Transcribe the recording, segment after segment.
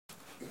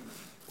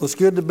Well, it's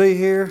good to be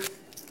here.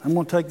 I'm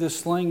going to take this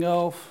sling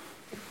off.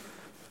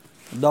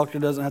 The doctor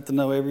doesn't have to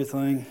know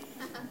everything.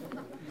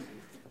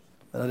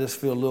 But I just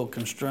feel a little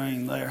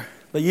constrained there.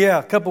 But yeah,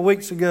 a couple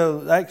weeks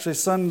ago, actually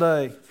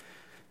Sunday,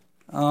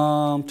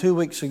 2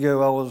 weeks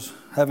ago, I was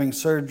having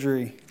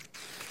surgery.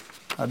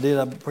 I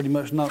pretty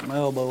much knocked my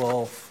elbow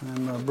off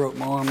and broke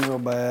my arm real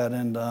bad.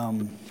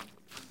 And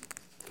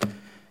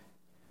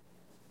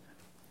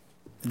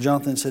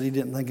Jonathan said he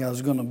didn't think I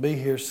was going to be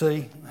here.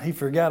 See, he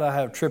forgot I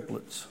have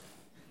triplets.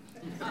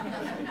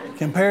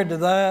 Compared to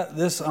that,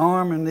 this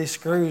arm and these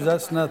screws,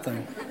 that's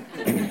nothing.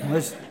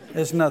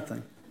 It's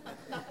nothing.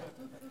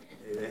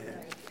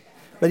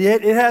 But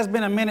yet, it has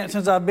been a minute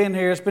since I've been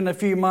here. It's been a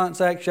few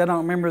months, actually. I don't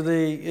remember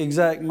the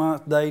exact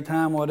month, day,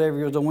 time,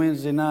 whatever. It was a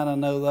Wednesday night, I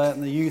know that.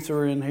 And the youth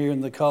are in here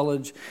and the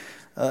college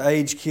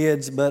age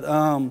kids. But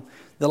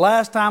the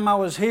last time I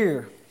was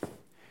here,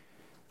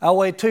 I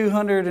weighed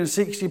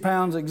 260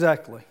 pounds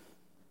exactly.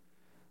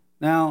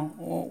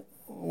 Now,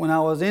 when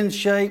I was in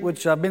shape,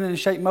 which I've been in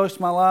shape most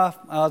of my life,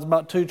 I was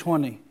about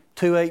 220,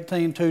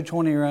 218,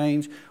 220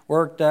 range.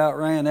 Worked out,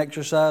 ran,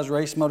 exercised,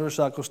 raced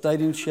motorcycle,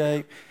 stayed in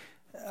shape.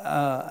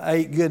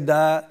 Ate good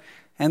diet.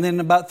 And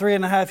then about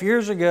 3.5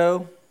 years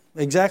ago,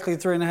 exactly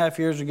 3.5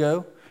 years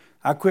ago,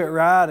 I quit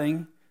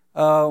riding.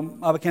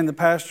 I became the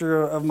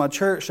pastor of my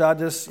church. So I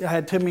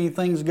had too many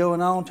things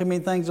going on, too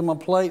many things on my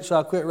plate, so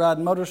I quit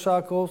riding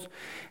motorcycles.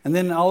 And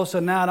then all of a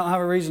sudden now I don't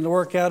have a reason to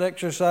work out,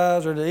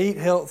 exercise, or to eat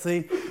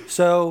healthy.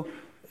 So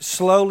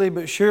slowly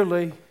but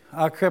surely,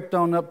 I crept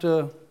on up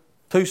to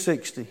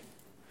 260.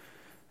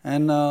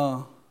 And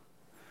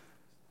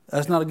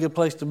that's not a good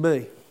place to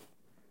be.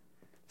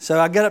 So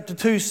I got up to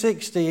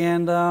 260,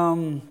 and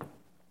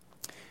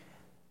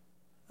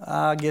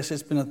I guess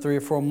it's been 3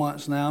 or 4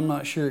 months now. I'm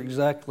not sure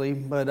exactly,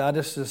 but I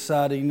just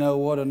decided, you know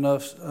what,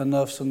 enough's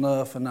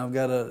enough, and I've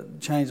got to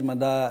change my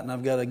diet, and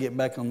I've got to get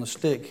back on the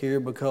stick here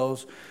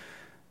because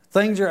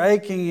things are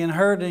aching and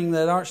hurting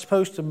that aren't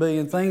supposed to be,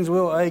 and things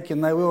will ache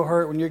and they will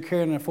hurt when you're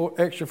carrying an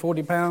extra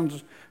 40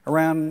 pounds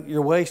around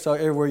your waist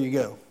everywhere you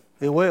go.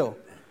 It will.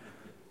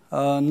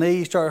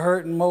 Knees start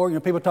hurting more. You know,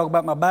 people talk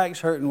about my back's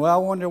hurting. Well,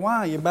 I wonder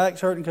why. Your back's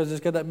hurting because it's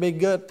got that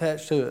big gut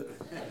attached to it.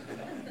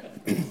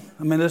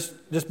 I mean, it's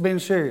just being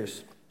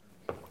serious.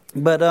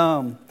 But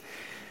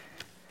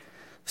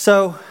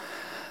so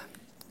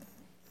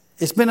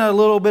it's been a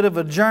little bit of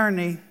a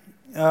journey,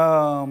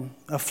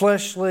 a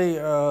fleshly,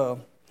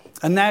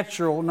 a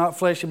natural, not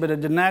fleshly, but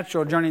a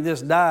natural journey.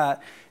 This diet,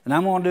 and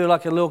I'm going to do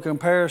like a little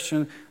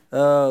comparison,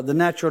 the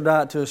natural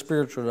diet to a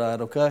spiritual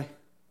diet, okay?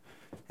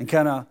 And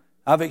kind of.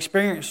 I've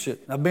experienced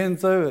it. I've been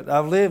through it.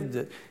 I've lived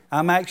it.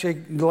 I'm actually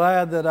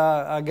glad that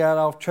I got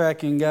off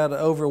track and got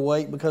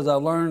overweight because I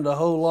learned a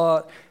whole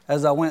lot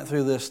as I went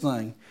through this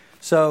thing.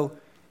 So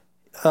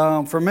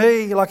for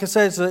me, like I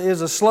said,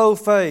 it's a slow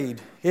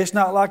fade. It's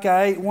not like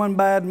I ate one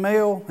bad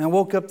meal and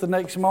woke up the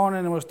next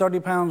morning and was 30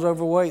 pounds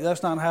overweight.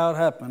 That's not how it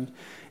happened.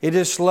 It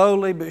just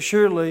slowly but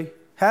surely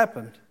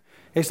happened.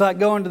 It's like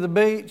going to the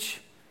beach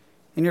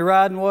and you're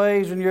riding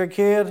waves when you're a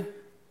kid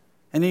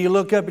and then you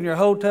look up and your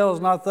hotel is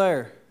not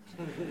there.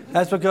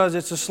 That's because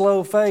it's a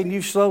slow fade, and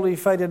you've slowly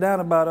faded down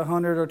about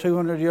 100 or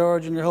 200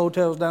 yards, and your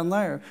hotel's down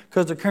there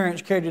because the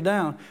currents carried you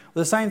down.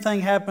 The same thing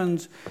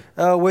happens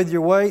with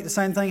your weight. The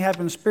same thing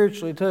happens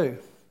spiritually too.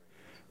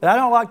 But I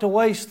don't like to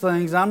waste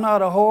things. I'm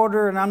not a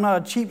hoarder, and I'm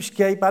not a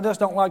cheapskate. I just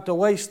don't like to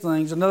waste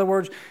things. In other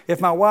words,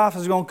 if my wife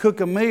is going to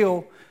cook a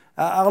meal,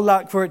 I would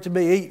like for it to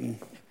be eaten.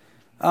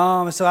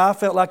 So I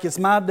felt like it's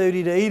my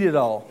duty to eat it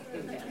all.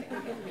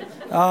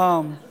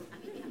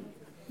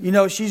 You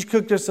know, she's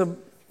cooked us a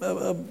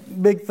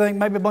big thing,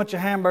 maybe a bunch of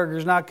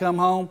hamburgers, and I come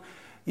home.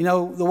 You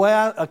know, the way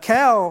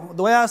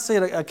I see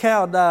it, a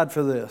cow died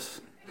for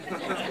this.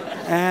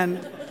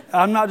 And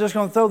I'm not just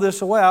going to throw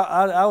this away.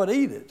 I would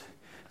eat it.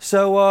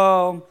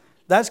 So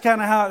that's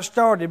kind of how it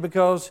started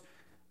because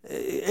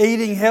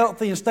eating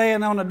healthy and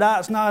staying on a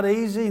diet's not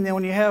easy. And then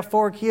when you have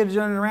 4 kids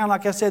running around,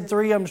 like I said,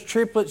 3 of them's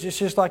triplets, it's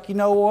just like, you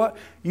know what?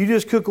 You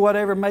just cook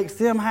whatever makes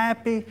them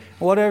happy.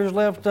 Whatever's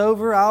left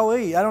over, I'll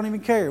eat. I don't even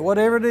care,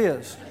 whatever it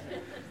is.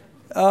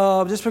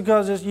 Just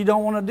because you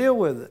don't want to deal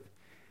with it.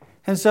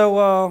 And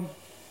so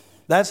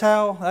that's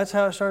how it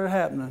started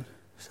happening.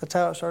 That's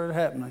how it started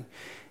happening.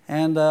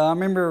 And I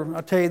remember,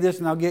 I'll tell you this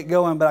and I'll get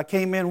going, but I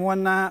came in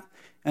one night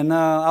and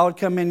I would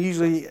come in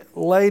usually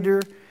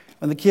later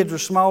when the kids were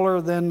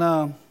smaller. Then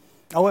I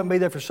wouldn't be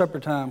there for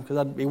supper time because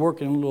I'd be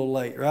working a little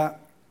late, right?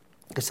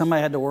 Because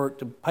somebody had to work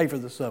to pay for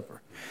the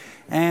supper.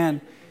 And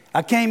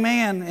I came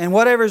in and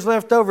whatever's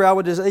left over, I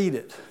would just eat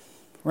it.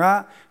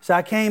 Right? So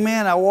I came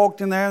in, I walked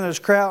in there, and there's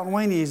kraut and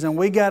weenies, and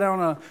we got on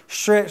a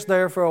stretch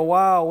there for a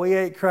while. We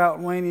ate kraut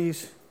and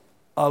weenies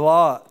a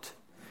lot,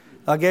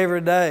 like every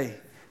day,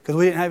 because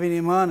we didn't have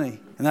any money.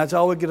 And that's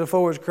all we could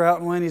afford was kraut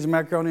and weenies and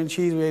macaroni and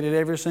cheese. We ate it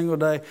every single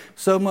day.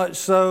 So much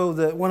so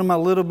that one of my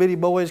little bitty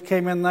boys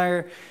came in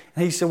there,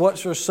 and he said, "What's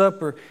for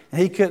supper?"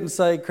 And he couldn't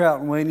say kraut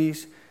and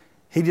weenies.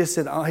 He just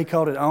said, he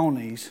called it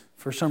onies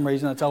for some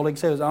reason. That's all he could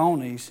say was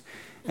onies.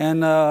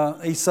 And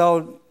he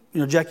saw... You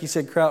know, Jackie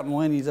said kraut and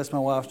weenies. That's my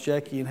wife's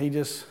Jackie. And he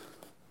just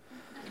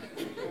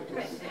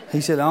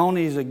He said,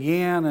 Oni's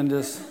again, and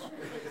just,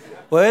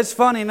 well, it's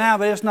funny now,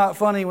 but it's not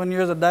funny when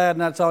you're as a dad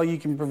and that's all you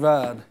can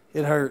provide.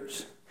 It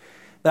hurts.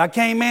 But I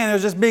came in, there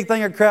was this big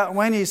thing of kraut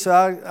Winnies, so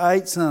I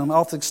ate some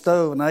off the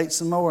stove, and I ate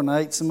some more, and I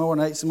ate some more,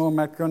 and I ate some more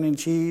macaroni and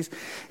cheese,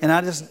 and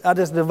I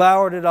just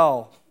devoured it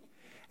all.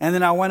 And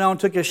then I went on,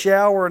 took a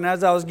shower, and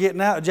as I was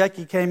getting out,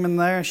 Jackie came in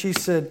there, and she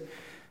said,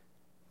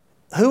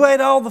 who ate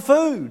all the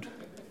food?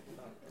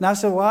 And I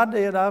said, well, I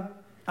did.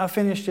 I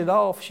finished it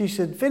off. She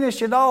said,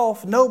 finish it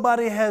off?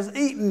 Nobody has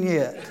eaten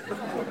yet.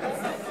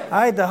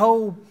 I ate the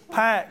whole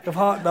pack of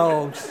hot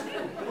dogs.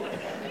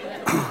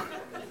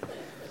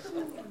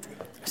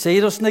 See,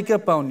 it'll sneak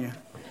up on you.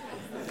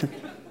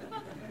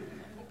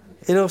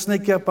 It'll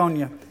sneak up on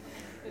you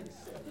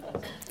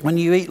when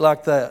you eat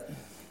like that.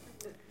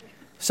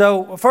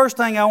 So, first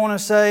thing I want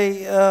to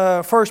say,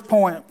 first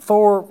point,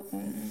 four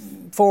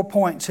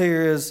points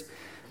here is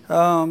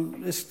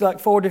it's like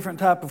 4 different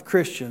type of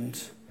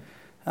Christians,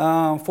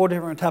 4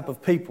 different type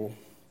of people.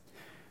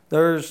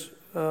 There's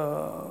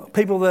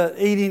people that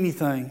eat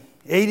anything.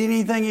 Eat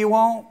anything you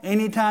want,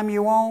 anytime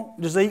you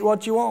want. Just eat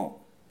what you want.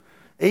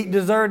 Eat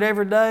dessert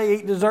every day.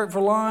 Eat dessert for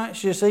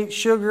lunch. Just eat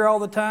sugar all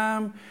the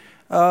time.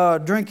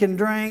 Drinking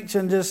drinks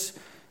and just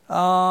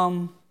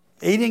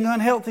eating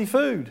unhealthy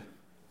food.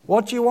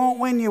 What you want,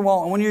 when you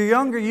want. And when you're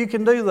younger, you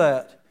can do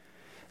that.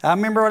 I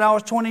remember when I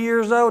was 20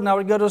 years old and I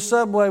would go to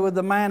Subway with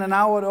the man and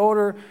I would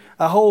order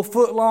a whole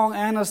foot long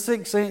and a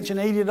 6-inch and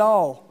eat it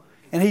all.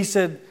 And he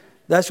said,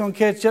 that's going to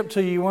catch up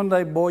to you one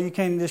day, boy. You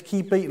can't just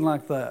keep eating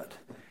like that.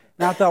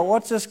 And I thought,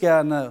 what's this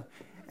guy know?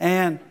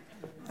 And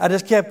I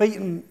just kept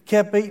eating.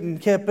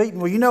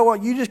 Well, you know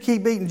what? You just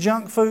keep eating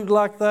junk food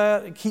like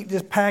that and keep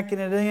just packing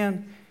it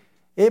in.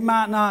 It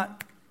might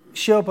not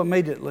show up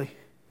immediately,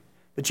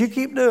 but you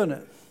keep doing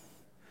it.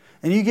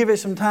 And you give it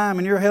some time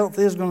and your health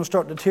is going to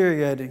start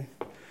deteriorating.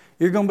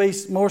 You're going to be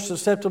more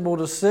susceptible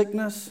to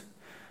sickness.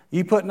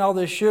 You putting all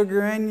this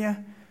sugar in you,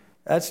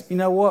 that's, you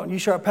know what, when you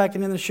start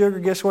packing in the sugar,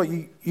 guess what?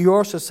 You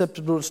are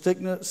susceptible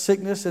to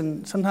sickness,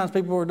 and sometimes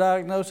people are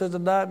diagnosed as a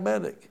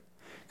diabetic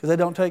because they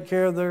don't take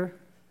care of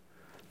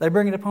they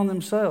bring it upon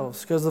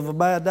themselves because of a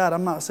bad diet.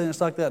 I'm not saying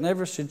it's like that in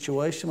every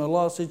situation, but a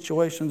lot of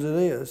situations it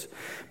is.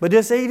 But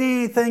just eat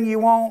anything you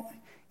want,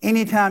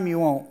 anytime you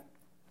want.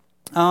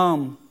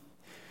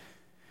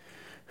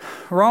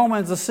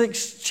 Romans, the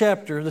 6th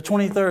chapter, the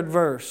 23rd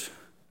verse,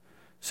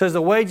 says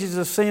the wages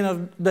of sin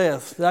of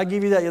death. Did I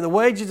give you that? Yeah, the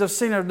wages of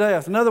sin of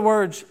death. In other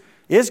words,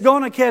 it's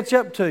going to catch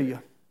up to you.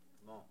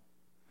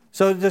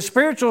 So the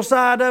spiritual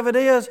side of it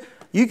is,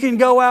 you can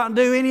go out and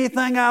do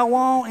anything I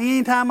want,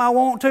 anytime I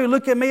want to.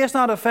 Look at me, it's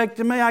not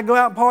affecting me. I go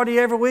out and party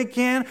every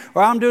weekend,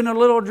 or I'm doing a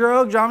little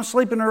drugs, or I'm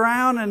sleeping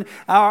around, or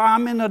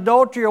I'm in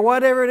adultery, or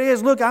whatever it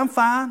is. Look, I'm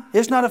fine.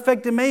 It's not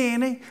affecting me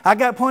any. I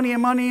got plenty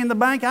of money in the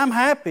bank. I'm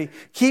happy.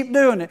 Keep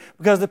doing it,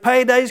 because the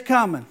payday's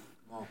coming.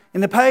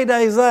 And the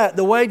payday's that,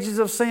 the wages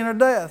of sin are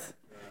death.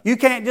 You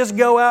can't just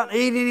go out and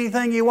eat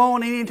anything you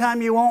want,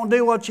 anytime you want,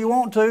 do what you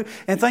want to,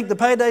 and think the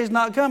payday's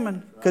not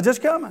coming, because it's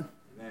coming.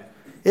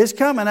 It's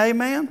coming,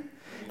 amen?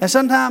 And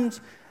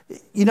sometimes,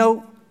 you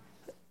know,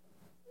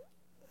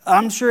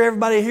 I'm sure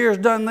everybody here has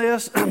done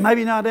this.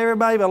 Maybe not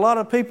everybody, but a lot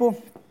of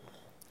people.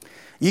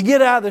 You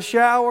get out of the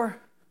shower,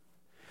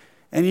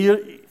 and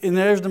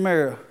there's the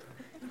mirror.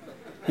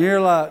 You're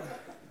like,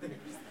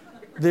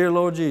 dear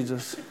Lord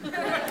Jesus,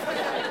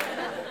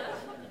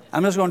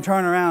 I'm just going to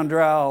turn around and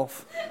dry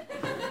off.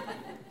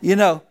 You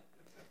know,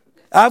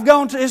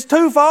 it's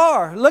too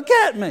far. Look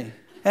at me.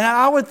 And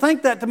I would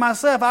think that to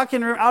myself.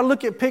 I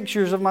look at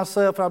pictures of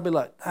myself, and I'll be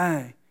like,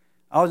 dang.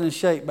 I was in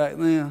shape back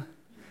then.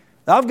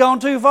 I've gone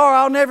too far.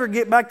 I'll never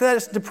get back to that.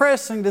 It's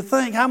depressing to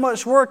think how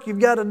much work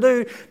you've got to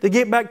do to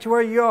get back to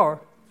where you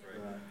are.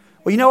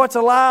 Well, you know it's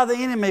a lie of the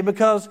enemy,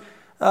 because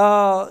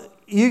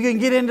you can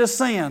get into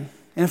sin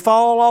and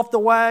fall off the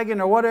wagon,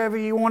 or whatever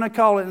you want to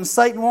call it, and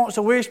Satan wants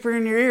to whisper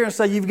in your ear and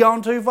say, you've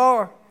gone too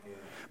far.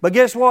 But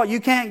guess what?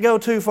 You can't go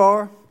too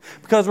far,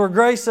 because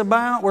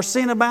where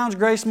sin abounds,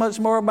 grace much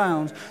more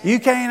abounds. You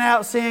can't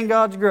out-sin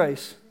God's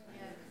grace.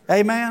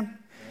 Amen?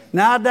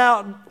 Now, I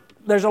doubt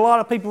there's a lot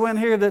of people in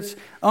here that's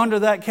under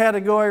that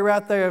category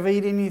right there of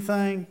eat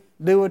anything,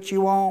 do what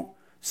you want,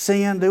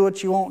 sin, do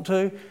what you want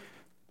to.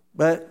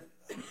 But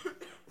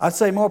I'd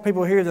say more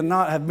people here than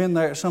not have been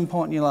there at some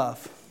point in your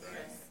life.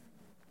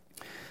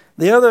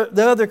 The other,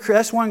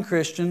 that's one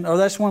Christian, or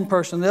that's one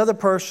person. The other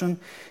person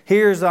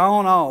here is the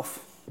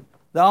on-off.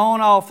 The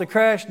on-off, the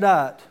crash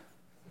diet.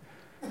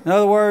 In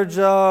other words,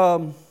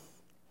 I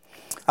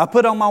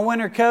put on my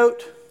winter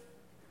coat.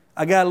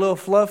 I got a little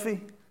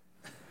fluffy.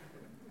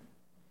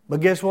 But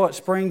guess what?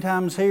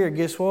 Springtime's here.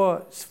 Guess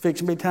what? It's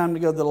fixing to be time to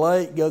go to the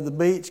lake, go to the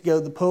beach, go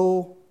to the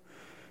pool.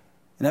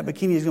 And that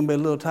bikini is going to be a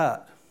little tight.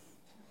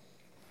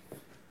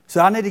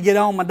 So I need to get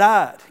on my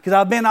diet, because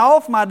I've been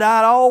off my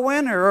diet all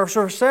winter, or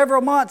for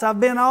several months I've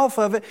been off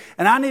of it,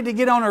 and I need to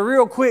get on a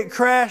real quick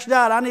crash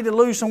diet. I need to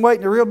lose some weight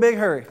in a real big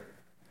hurry.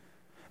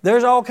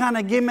 There's all kind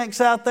of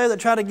gimmicks out there that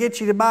try to get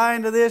you to buy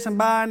into this and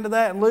buy into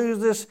that and lose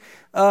this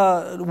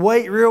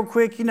weight real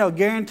quick. You know,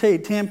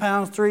 guaranteed 10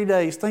 pounds, 3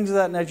 days, things of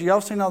that nature.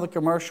 Y'all seen all the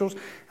commercials?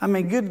 I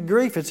mean, good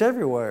grief, it's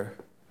everywhere.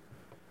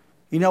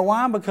 You know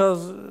why?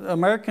 Because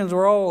Americans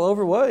are all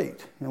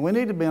overweight, and we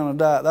need to be on a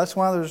diet. That's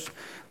why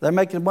they're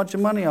making a bunch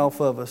of money off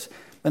of us.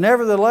 But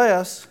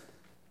nevertheless,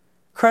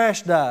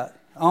 crash diet,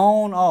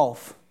 on,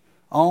 off,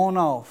 on,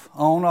 off,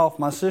 on, off.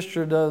 My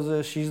sister does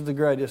this. She's the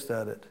greatest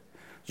at it.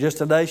 Just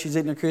today, she's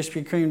eating a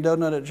Krispy Kreme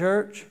donut at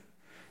church,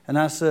 and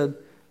I said,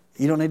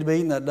 you don't need to be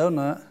eating that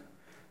donut.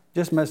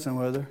 Just messing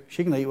with her.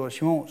 She can eat what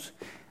she wants.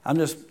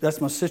 That's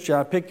my sister.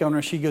 I pick on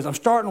her. She goes, I'm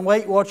starting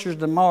Weight Watchers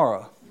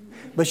tomorrow.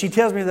 But she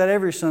tells me that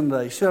every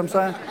Sunday. See what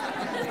I'm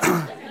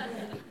saying?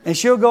 And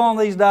she'll go on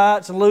these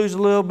diets and lose a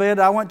little bit.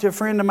 I went to a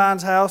friend of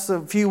mine's house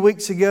a few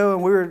weeks ago,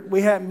 and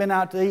we hadn't been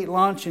out to eat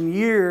lunch in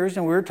years,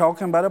 and we were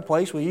talking about a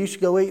place we used to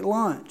go eat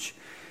lunch.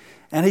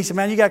 And he said,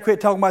 man, you got to quit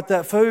talking about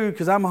that food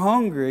because I'm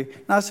hungry.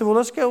 And I said, well,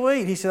 let's go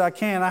eat. He said, I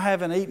can't. I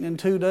haven't eaten in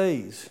 2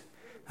 days.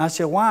 I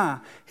said, why?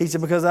 He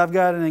said, because I've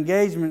got an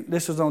engagement.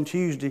 This was on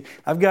Tuesday.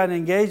 I've got an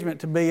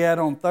engagement to be at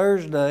on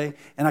Thursday,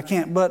 and I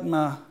can't button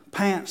my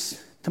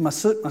pants to my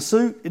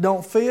suit. It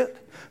don't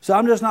fit. So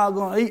I'm just not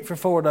going to eat for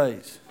 4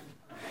 days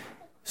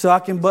so I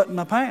can button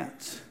my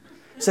pants.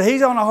 So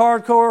he's on a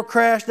hardcore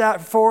crash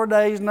diet for 4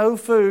 days, no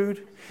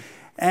food,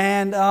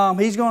 and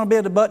he's going to be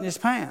able to button his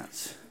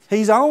pants.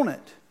 He's on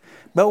it.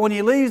 But when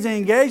he leaves the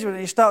engagement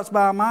and he stops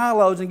by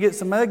Milo's and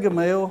gets a Mega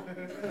Meal,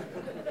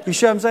 you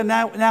see what I'm saying?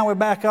 Now we're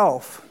back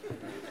off.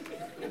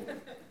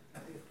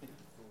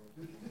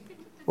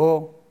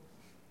 Well,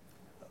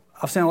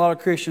 I've seen a lot of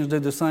Christians do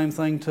the same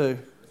thing too.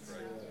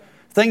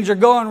 Things are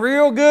going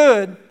real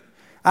good.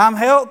 I'm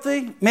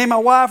healthy. Me and my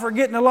wife are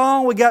getting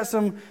along. We got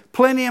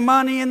plenty of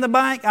money in the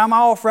bank. I'm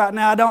off right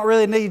now. I don't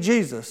really need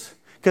Jesus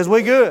because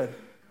we're good.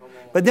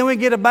 But then we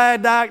get a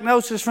bad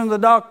diagnosis from the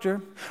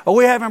doctor, or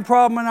we're having a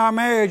problem in our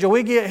marriage, or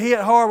we get hit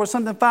hard with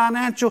something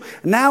financial.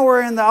 Now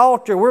we're in the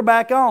altar. We're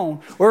back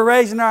on. We're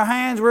raising our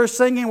hands. We're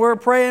singing. We're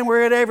praying.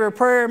 We're at every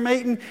prayer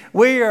meeting.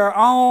 We are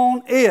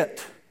on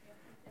it.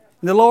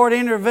 The Lord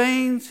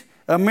intervenes.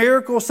 A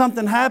miracle,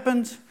 something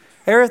happens.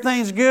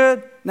 Everything's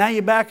good. Now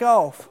you back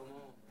off.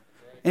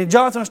 And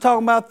Johnson was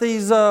talking about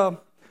these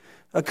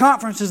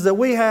conferences that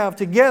we have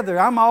together.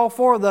 I'm all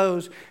for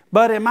those.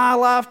 But in my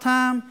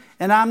lifetime,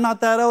 and I'm not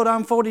that old,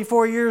 I'm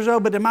 44 years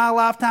old, but in my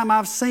lifetime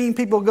I've seen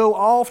people go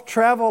off,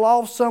 travel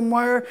off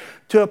somewhere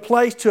to a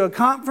place, to a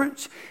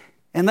conference,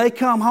 and they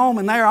come home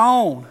and they're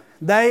on.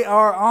 They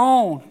are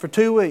on for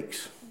 2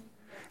 weeks.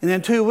 And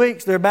then 2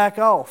 weeks they're back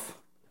off.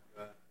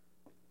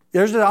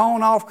 There's the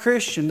on-off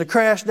Christian, the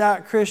crash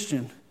diet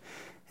Christian.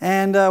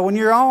 And when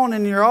you're on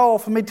and you're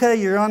off, let me tell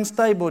you, you're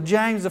unstable.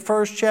 James, the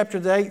 1st chapter,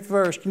 the 8th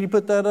verse. Can you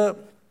put that up?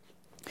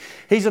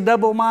 He's a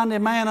double-minded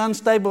man,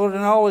 unstable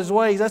in all his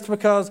ways. That's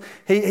because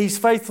he's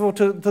faithful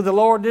to the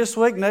Lord this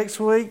week. Next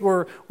week,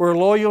 we're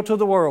loyal to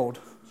the world.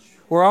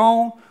 We're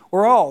on,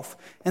 we're off.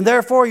 And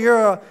therefore,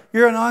 you're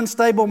an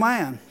unstable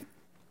man.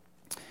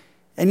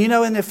 And you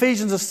know, in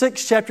Ephesians, the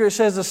 6th chapter, it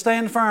says to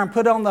stand firm.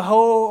 Put on the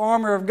whole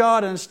armor of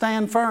God and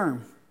stand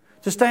firm.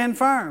 To stand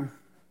firm.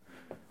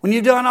 When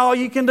you've done all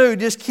you can do,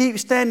 just keep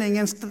standing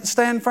and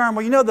stand firm.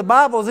 Well, you know, the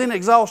Bible is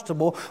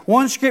inexhaustible.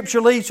 One scripture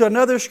leads to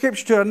another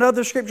scripture, to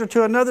another scripture,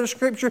 to another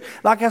scripture.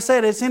 Like I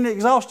said, it's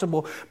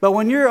inexhaustible. But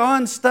when you're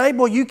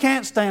unstable, you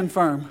can't stand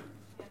firm.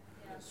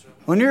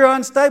 When you're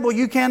unstable,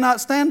 you cannot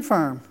stand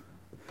firm.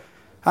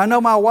 I know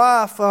my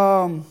wife,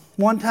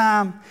 one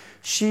time,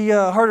 she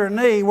hurt her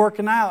knee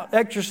working out,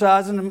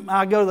 exercising, and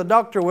I go to the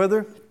doctor with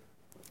her.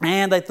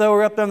 And they throw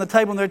her up there on the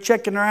table and they're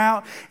checking her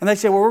out. And they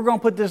say, well, we're going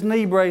to put this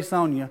knee brace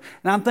on you.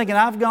 And I'm thinking,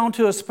 I've gone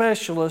to a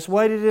specialist,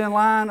 waited in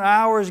line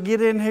hours, get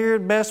in here,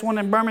 best one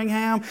in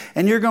Birmingham,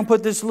 and you're going to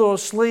put this little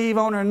sleeve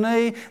on her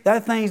knee.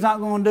 That thing's not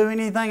going to do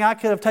anything. I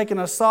could have taken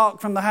a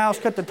sock from the house,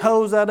 cut the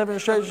toes out of it,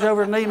 and stretched it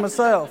over her knee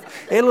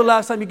myself. It looked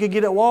like something you could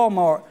get at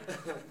Walmart.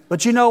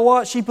 But you know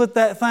what? She put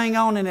that thing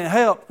on and it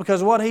helped,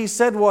 because what he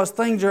said was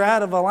things are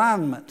out of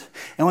alignment.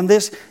 And when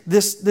this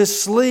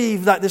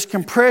sleeve, like this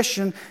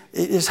compression,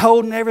 is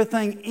holding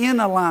everything in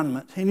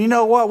alignment. And you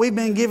know what? We've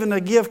been given a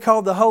gift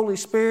called the Holy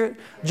Spirit.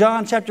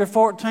 John chapter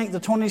 14,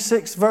 the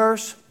 26th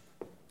verse.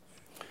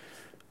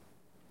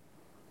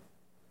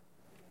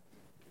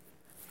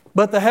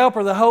 But the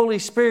Helper, the Holy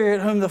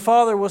Spirit, whom the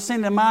Father will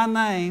send in my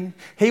name,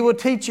 He will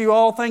teach you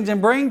all things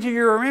and bring to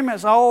your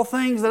remembrance all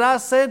things that I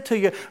said to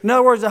you. In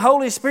other words, the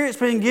Holy Spirit's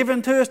been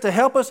given to us to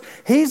help us.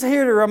 He's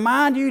here to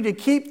remind you to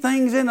keep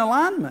things in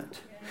alignment,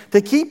 to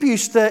keep you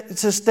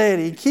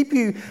steady, keep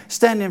you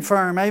standing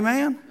firm.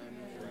 Amen?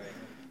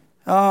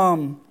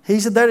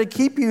 He's there to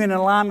keep you in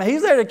alignment.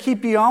 He's there to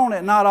keep you on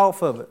it, not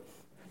off of it.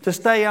 To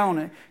stay on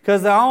it.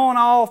 Because the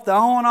on-off,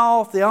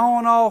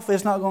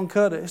 it's not going to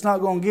cut it. It's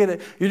not going to get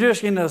it. You're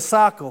just in a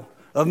cycle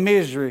of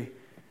misery.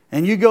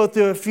 And you go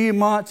through a few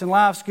months and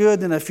life's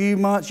good, then a few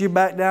months you're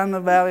back down the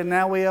valley.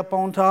 Now we're up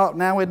on top.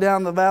 Now we're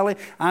down the valley.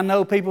 I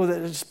know people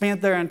that have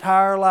spent their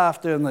entire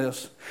life doing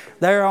this.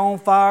 They're on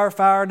fire,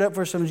 fired up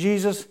for some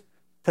Jesus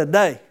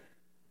today.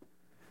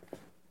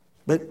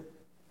 But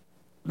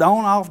the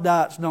on-off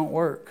diets don't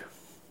work.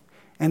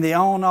 And the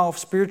on-off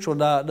spiritual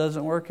diet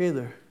doesn't work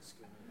either.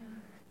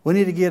 We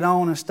need to get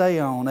on and stay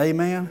on.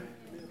 Amen?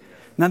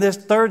 Now this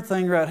third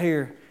thing right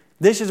here,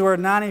 this is where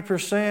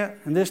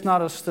 90%, and this is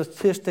not a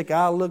statistic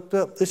I looked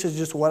up, this is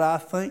just what I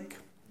think.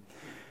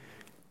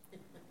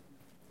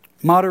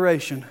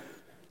 Moderation.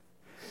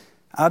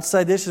 I'd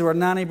say this is where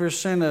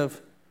 90%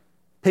 of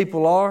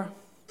people are,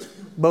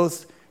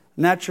 both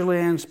naturally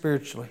and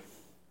spiritually.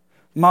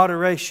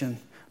 Moderation.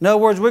 In other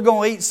words, we're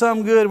going to eat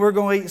some good, we're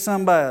going to eat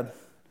some bad.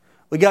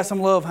 We got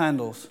some love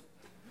handles.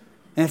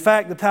 In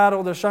fact, the title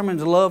of the sermon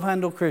is Love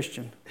Handle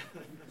Christian.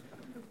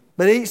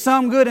 But eat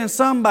some good and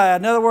some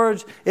bad. In other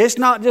words, it's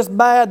not just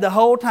bad the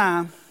whole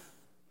time,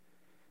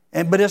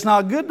 but it's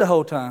not good the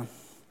whole time.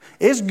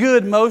 It's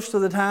good most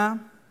of the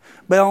time.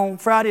 But on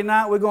Friday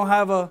night, we're going to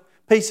have a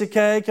piece of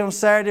cake. On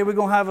Saturday, we're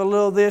going to have a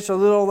little this, a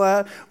little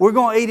that. We're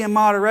going to eat in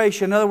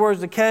moderation. In other words,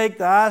 the cake,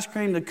 the ice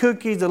cream, the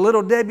cookies, the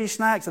Little Debbie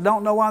snacks. I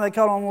don't know why they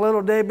call them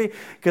Little Debbie,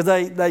 because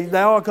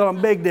they all call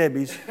them Big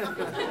Debbies.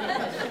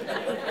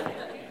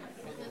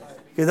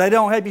 Because they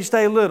don't help you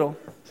stay little.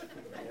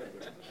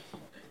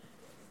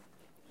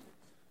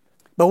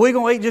 But we're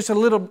going to eat just a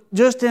little,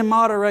 just in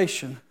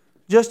moderation.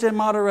 Just in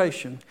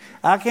moderation.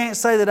 I can't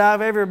say that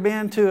I've ever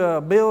been to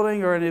a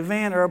building or an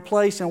event or a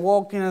place and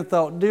walked in and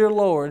thought, dear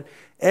Lord,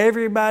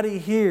 everybody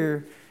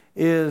here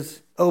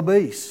is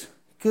obese.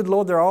 Good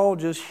Lord, they're all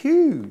just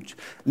huge.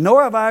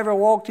 Nor have I ever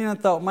walked in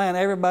and thought, man,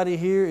 everybody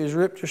here is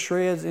ripped to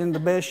shreds in the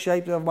best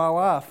shape of my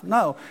life.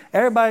 No,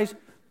 everybody's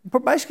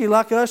basically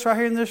like us right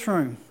here in this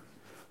room.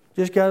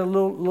 Just got a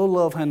little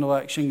love handle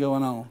action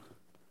going on.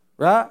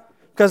 Right?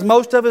 Because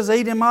most of us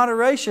eat in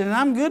moderation, and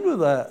I'm good with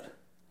that.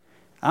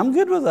 I'm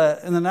good with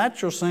that in the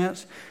natural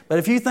sense. But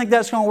if you think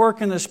that's going to work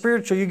in the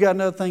spiritual, you got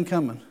another thing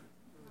coming.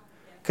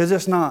 Because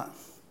it's not.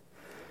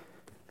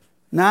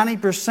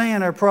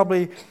 90% are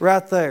probably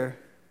right there.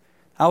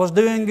 I was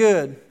doing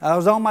good. I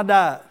was on my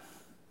diet.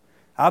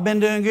 I've been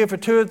doing good for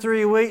 2 or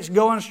 3 weeks,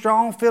 going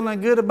strong, feeling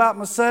good about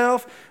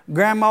myself.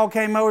 Grandma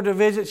came over to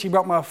visit. She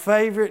brought my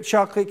favorite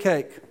chocolate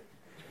cake.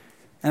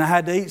 And I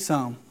had to eat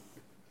some.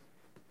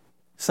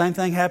 Same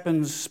thing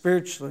happens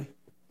spiritually.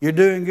 You're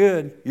doing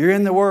good. You're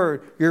in the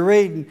Word. You're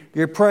reading.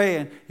 You're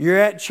praying. You're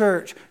at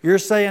church. You're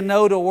saying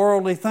no to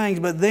worldly things.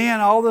 But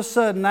then all of a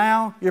sudden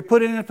now you're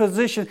put in a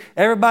position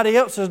everybody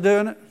else is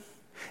doing it.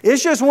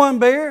 It's just one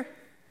beer.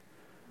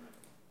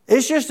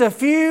 It's just a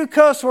few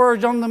cuss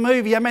words on the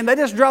movie. I mean, they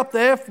just dropped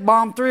the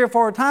F-bomb 3 or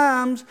 4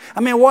 times.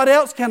 I mean, what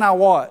else can I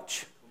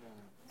watch?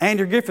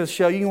 Andrew Griffith's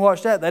show, you can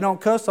watch that. They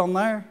don't cuss on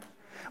there.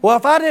 Well,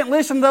 if I didn't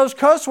listen to those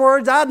cuss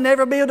words, I'd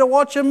never be able to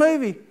watch a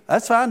movie.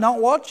 That's fine. Don't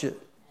watch it.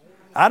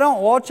 I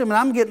don't watch them, and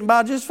I'm getting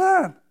by just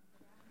fine.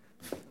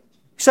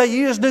 So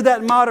you just do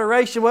that in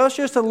moderation. Well, it's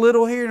just a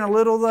little here and a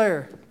little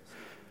there.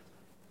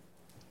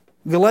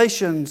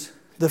 Galatians,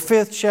 the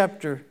 5th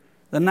chapter,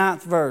 the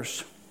 9th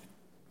verse.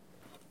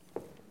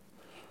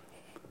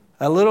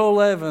 A little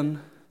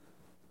leaven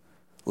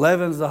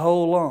leavens the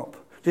whole lump.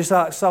 Just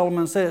like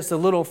Solomon said, it's the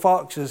little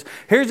foxes.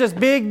 Here's this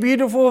big,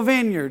 beautiful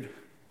vineyard.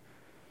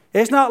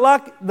 It's not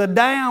like the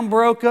dam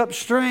broke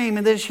upstream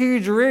and this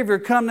huge river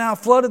come down,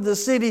 flooded the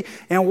city,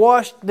 and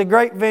washed the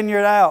grape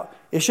vineyard out.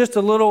 It's just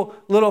a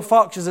little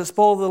foxes that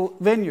spoil the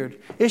vineyard.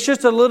 It's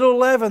just a little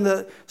leaven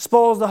that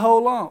spoils the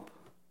whole lump.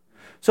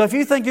 So if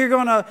you think you're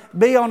going to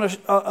be on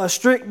a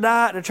strict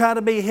diet to try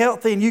to be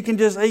healthy and you can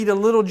just eat a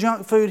little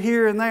junk food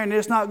here and there and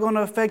it's not going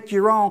to affect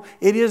you wrong,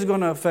 it is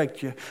going to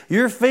affect you.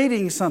 You're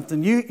feeding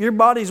something. Your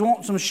body's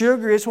wanting some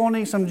sugar. It's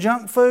wanting some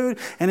junk food.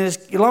 And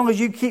as long as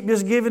you keep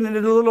just giving it a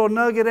little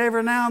nugget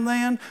every now and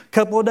then, a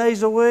couple of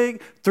days a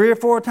week, 3 or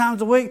 4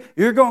 times a week,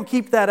 you're going to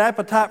keep that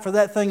appetite for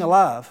that thing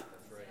alive.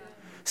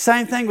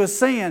 Same thing with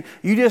sin.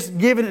 You just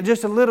giving it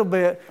just a little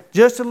bit. It's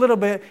just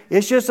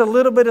a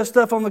little bit of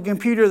stuff on the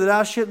computer that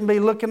I shouldn't be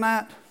looking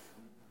at.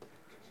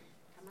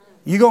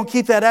 You're going to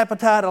keep that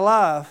appetite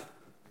alive.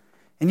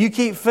 And you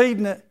keep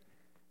feeding it.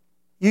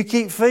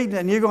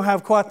 And you're going to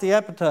have quite the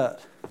appetite.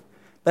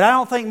 But I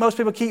don't think most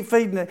people keep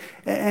feeding it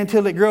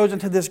until it grows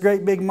into this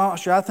great big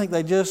monster. I think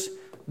they just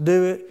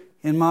do it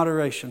in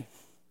moderation.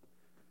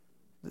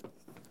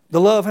 The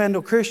love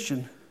handle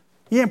Christian.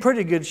 You're in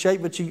pretty good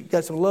shape, but you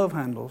got some love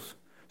handles.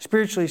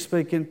 Spiritually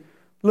speaking,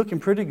 looking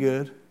pretty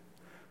good.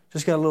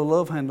 Just got a little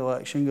love handle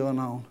action going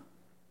on.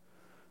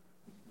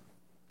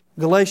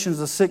 Galatians,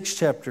 the 6th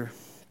chapter,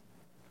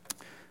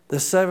 the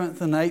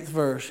 7th and 8th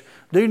verse.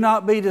 Do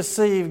not be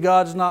deceived,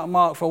 God's not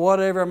mocked. For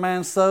whatever a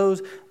man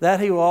sows, that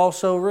he will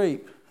also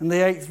reap. In the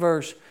 8th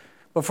verse.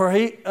 But for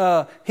he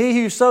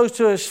who sows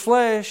to his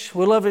flesh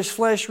will of his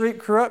flesh reap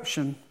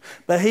corruption.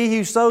 But he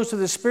who sows to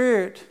the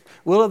Spirit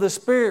will of the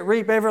Spirit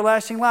reap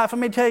everlasting life. Let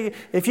me tell you,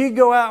 if you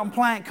go out and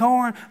plant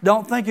corn,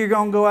 don't think you're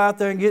going to go out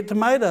there and get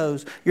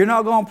tomatoes. You're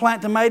not going to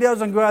plant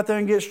tomatoes and go out there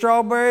and get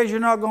strawberries.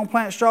 You're not going to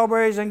plant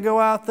strawberries and go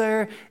out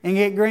there and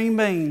get green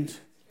beans.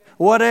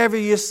 Whatever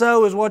you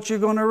sow is what you're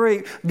going to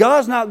reap.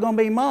 God's not going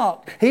to be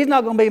mocked. He's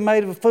not going to be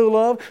made a fool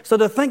of. So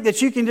to think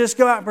that you can just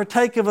go out and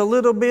partake of a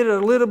little bit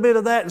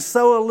of that and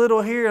sow a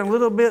little here and a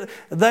little bit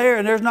there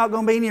and there's not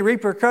going to be any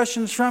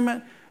repercussions from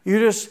it,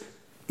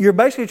 you're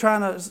basically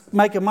trying to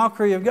make a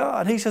mockery of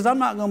God. He says, I'm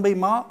not going to be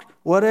mocked.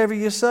 Whatever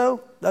you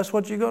sow, that's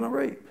what you're going to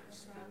reap.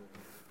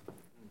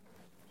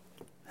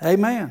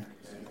 Amen.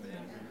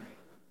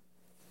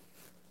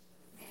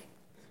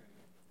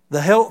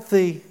 The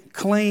healthy,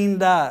 clean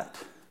diet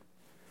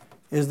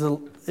is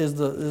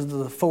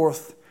the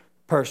fourth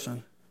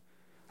person.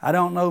 I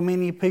don't know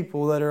many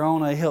people that are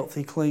on a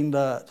healthy, clean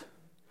diet.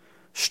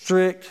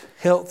 Strict,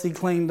 healthy,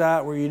 clean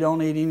diet where you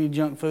don't eat any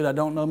junk food. I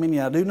don't know many.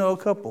 I do know a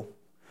couple.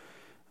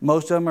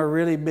 Most of them are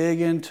really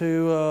big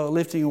into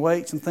lifting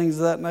weights and things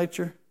of that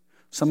nature.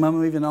 Some of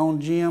them even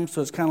own gyms,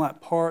 so it's kind of like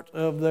part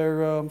of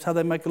their it's how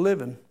they make a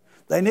living.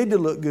 They need to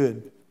look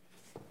good.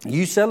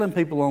 You selling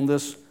people on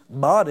this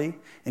body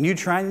and you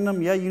training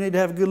them, yeah, you need to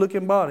have a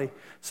good-looking body.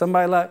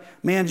 Somebody like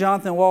me and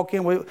Jonathan walk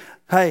in,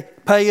 hey,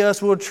 pay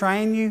us, we'll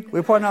train you.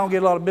 We're probably not going to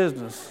get a lot of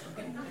business.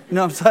 You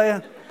know what I'm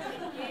saying?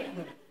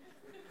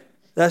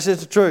 That's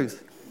just the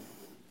truth.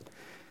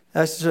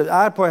 That's the truth.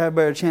 I'd probably have a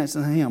better chance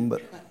than him,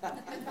 but...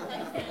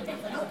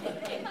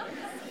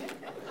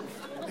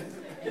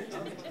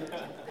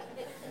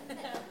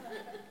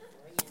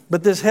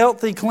 But this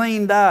healthy,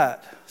 clean diet.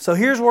 So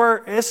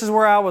this is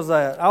where I was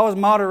at. I was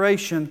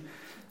moderation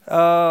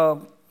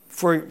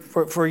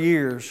for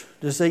years,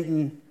 just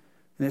eating,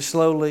 and it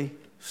slowly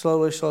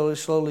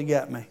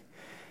got me.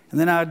 And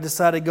then I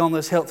decided to go on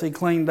this healthy,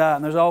 clean diet.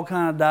 And there's all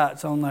kind of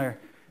diets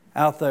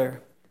out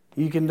there.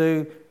 You can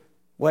do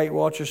Weight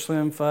Watchers,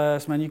 Slim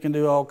Fast. Man, you can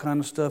do all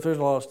kind of stuff. There's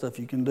a lot of stuff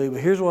you can do.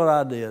 But here's what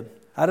I did.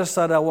 I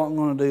decided I wasn't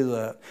going to do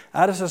that.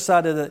 I just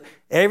decided that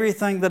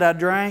everything that I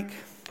drank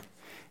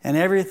and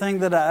everything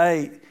that I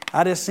ate,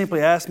 I just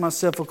simply asked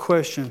myself a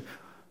question.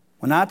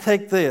 When I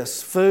take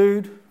this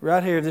food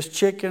right here, this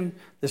chicken,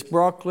 this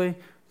broccoli,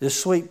 this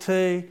sweet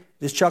tea,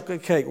 this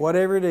chocolate cake,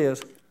 whatever it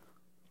is,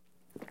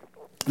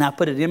 and I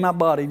put it in my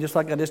body just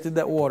like I just did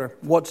that water,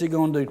 what's it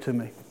going to do to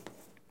me?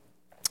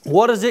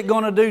 What is it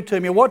going to do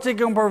to me? What's it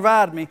going to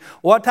provide me?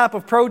 What type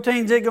of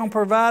protein is it going to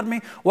provide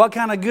me? What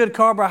kind of good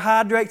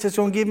carbohydrates is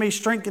going to give me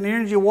strength and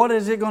energy? What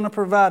is it going to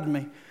provide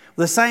me?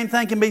 The same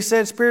thing can be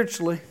said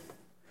spiritually.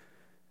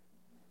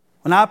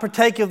 When I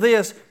partake of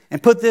this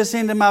and put this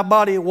into my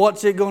body,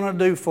 what's it going to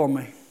do for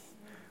me?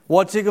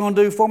 What's it going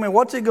to do for me?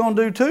 What's it going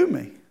to do to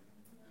me?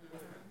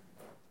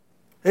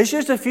 It's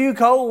just a few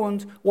cold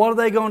ones. What are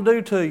they going to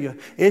do to you?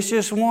 It's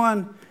just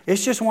one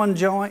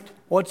joint.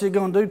 What's it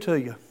going to do to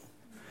you?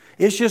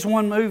 It's just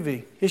one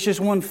movie. It's just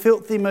one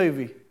filthy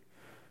movie.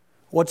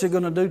 What's it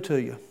going to do to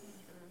you?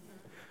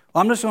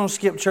 I'm just going to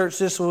skip church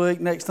this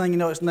week. Next thing you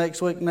know, it's next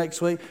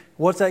week.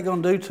 What's that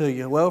going to do to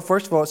you? Well,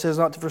 first of all, it says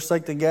not to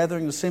forsake the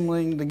gathering, the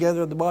assembling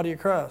together of the body of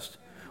Christ.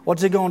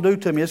 What's it going to do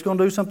to me? It's going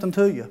to do something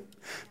to you.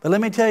 But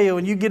let me tell you,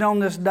 when you get on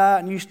this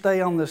diet and you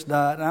stay on this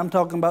diet, and I'm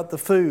talking about the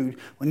food,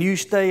 when you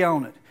stay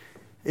on it,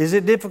 is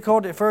it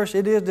difficult at first?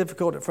 It is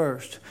difficult at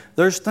first.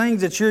 There's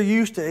things that you're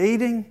used to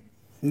eating.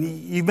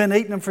 You've been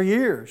eating them for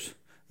years.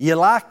 You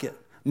like it.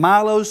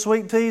 Milo's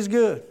sweet tea is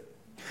good.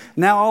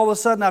 Now all of a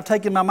sudden I've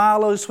taken my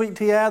Milo's sweet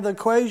tea out of the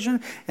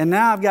equation, and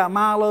now I've got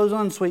Milo's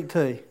unsweet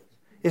tea.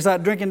 It's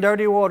like drinking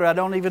dirty water. I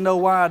don't even know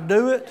why I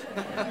do it,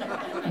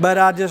 but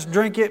I just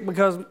drink it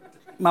because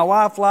my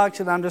wife likes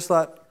it. I'm just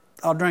like,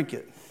 I'll drink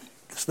it.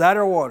 It's that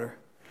or water.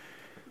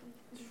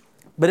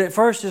 But at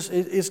first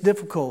it's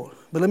difficult.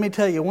 But let me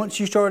tell you, once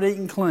you start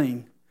eating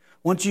clean,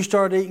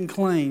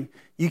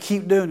 you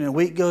keep doing it. A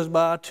week goes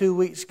by, 2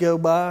 weeks go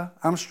by.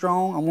 I'm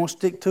strong. I'm going to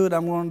stick to it.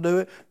 I'm going to do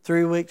it.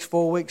 3 weeks,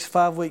 4 weeks,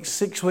 5 weeks,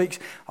 6 weeks.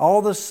 All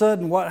of a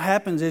sudden, what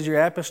happens is your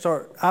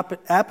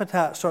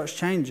appetite starts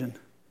changing.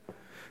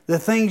 The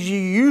things you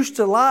used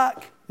to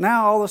like,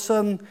 now all of a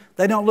sudden,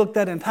 they don't look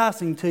that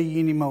enticing to you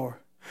anymore.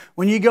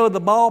 When you go to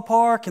the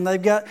ballpark and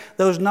they've got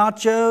those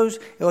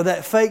nachos or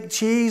that fake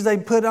cheese they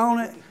put on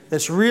it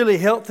that's really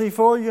healthy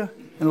for you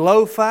and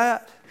low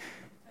fat,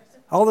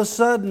 all of a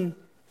sudden,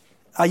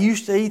 I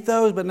used to eat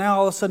those, but now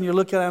all of a sudden you're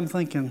looking at them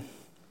thinking,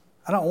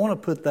 I don't want to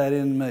put that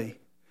in me.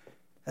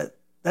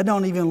 That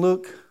don't even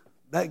look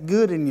that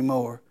good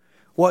anymore.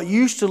 What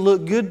used to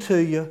look good to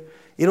you,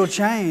 it'll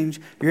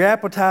change. Your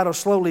appetite will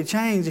slowly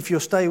change if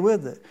you'll stay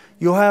with it.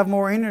 You'll have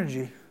more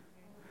energy.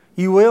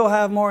 You will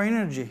have more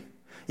energy.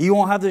 You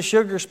won't have the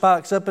sugar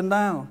spikes up and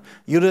down.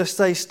 You'll just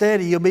stay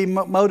steady. You'll be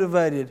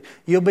motivated.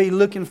 You'll be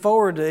looking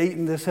forward to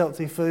eating this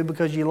healthy food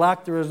because you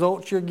like the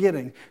results you're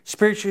getting.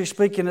 Spiritually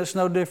speaking, it's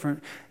no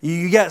different.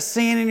 You got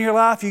sin in your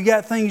life. You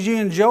got things you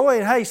enjoy.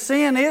 And hey,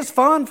 sin is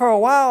fun for a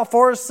while,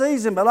 for a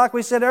season. But like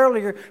we said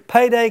earlier,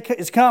 payday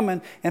is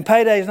coming, and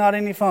payday is not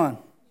any fun.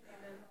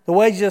 The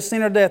wages of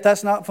sin or death,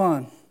 that's not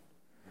fun.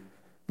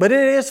 But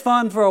it is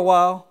fun for a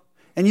while,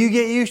 and you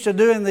get used to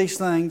doing these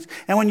things.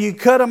 And when you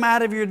cut them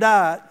out of your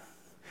diet,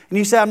 and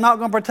you say, I'm not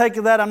going to partake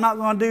of that, I'm not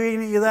going to do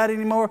any of that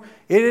anymore,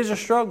 it is a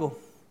struggle.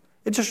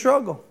 It's a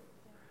struggle.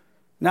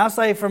 Now I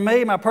say for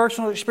me, my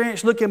personal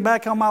experience looking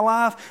back on my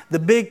life, the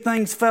big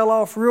things fell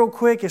off real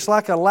quick. It's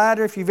like a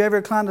ladder. If you've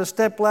ever climbed a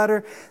step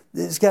ladder,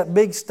 it's got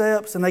big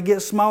steps and they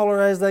get smaller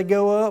as they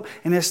go up.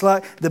 And it's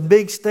like the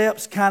big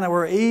steps kind of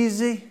were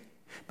easy.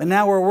 But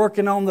now we're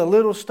working on the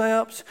little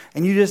steps,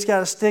 and you just got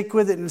to stick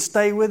with it and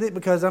stay with it,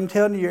 because I'm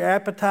telling you, your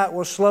appetite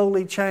will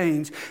slowly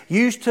change.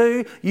 Used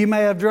to, you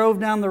may have drove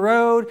down the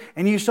road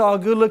and you saw a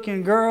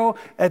good-looking girl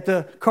at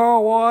the car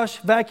wash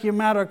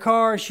vacuum out her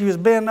car. She was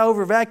bent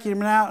over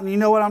vacuuming out, and you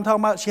know what I'm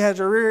talking about? She has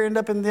her rear end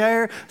up in the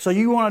air, so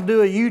you want to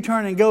do a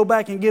U-turn and go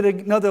back and get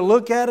another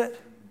look at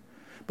it.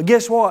 But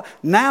guess what?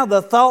 Now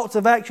the thoughts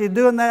of actually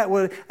doing that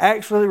would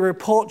actually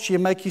repulse you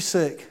and make you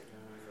sick.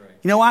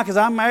 You know why? Because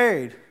I'm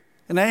married.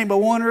 And there ain't but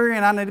one rear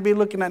end I need to be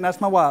looking at, and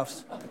that's my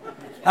wife's.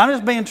 I'm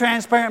just being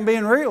transparent and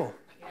being real.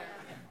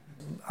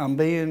 I'm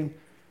being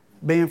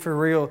for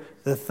real.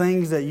 The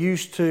things that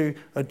used to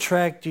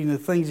attract you, the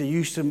things that you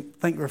used to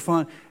think were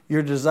fun,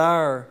 your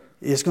desire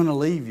is going to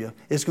leave you.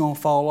 It's going to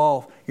fall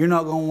off. You're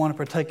not going to want to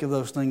partake of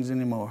those things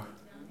anymore.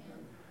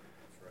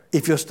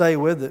 If you'll stay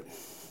with it.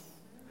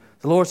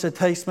 The Lord said,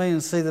 taste me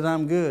and see that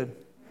I'm good.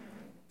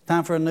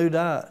 Time for a new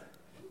diet.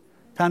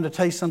 Time to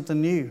taste something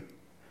new.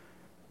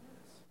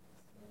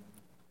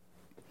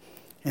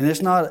 And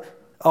it's not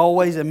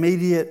always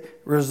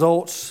immediate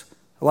results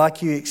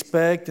like you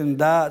expect, and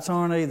diets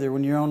aren't either.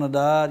 When you're on a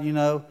diet, you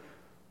know,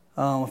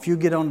 if you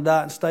get on a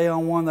diet and stay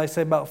on one, they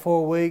say about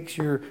 4 weeks.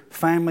 Your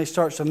family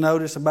starts to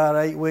notice about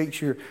 8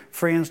 weeks. Your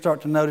friends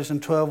start to notice in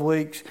 12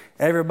 weeks.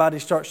 Everybody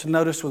starts to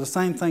notice with the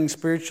same thing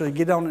spiritually.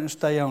 Get on it and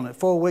stay on it.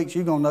 4 weeks,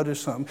 you're going to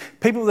notice something.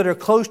 People that are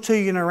close to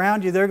you and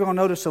around you, they're going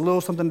to notice a little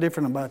something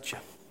different about you.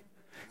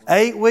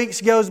 8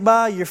 weeks goes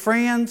by, your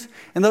friends,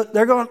 and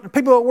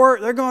people at work,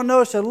 they're going to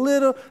notice a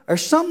little, or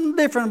something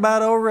different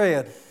about old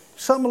Red.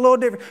 Something a little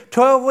different.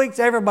 12 weeks,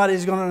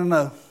 everybody's going to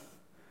know.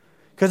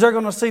 Because they're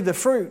going to see the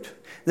fruit.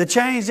 The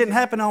change didn't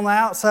happen on the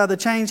outside, the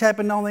change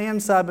happened on the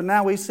inside, but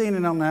now we've seen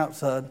it on the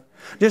outside.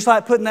 Just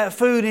like putting that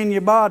food in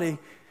your body,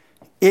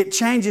 it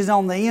changes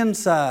on the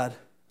inside,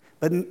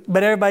 but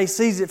everybody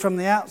sees it from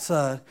the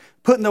outside.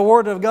 Putting the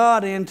Word of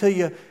God into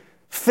you,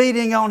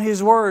 feeding on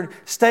His Word,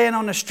 staying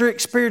on a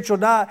strict spiritual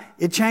diet,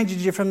 it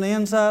changes you from the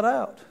inside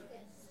out.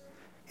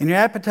 And your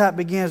appetite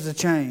begins to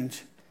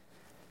change.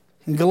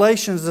 In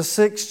Galatians, the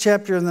 6th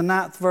chapter and the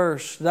 9th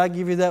verse, did I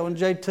give you that one,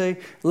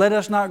 JT? Let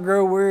us not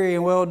grow weary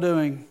in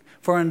well-doing,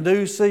 for in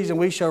due season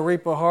we shall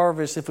reap a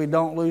harvest if we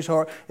don't lose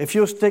heart. If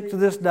you'll stick to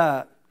this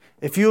diet,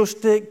 if you'll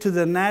stick to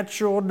the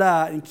natural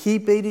diet and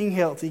keep eating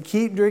healthy,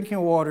 keep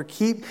drinking water,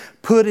 keep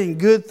putting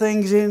good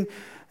things in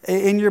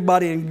your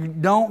body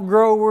and don't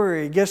grow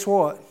weary, guess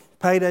what?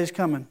 Payday's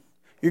coming.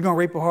 You're going to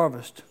reap a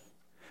harvest.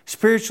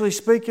 Spiritually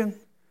speaking,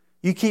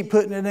 you keep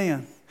putting it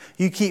in.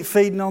 You keep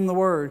feeding on the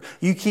Word.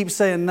 You keep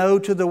saying no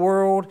to the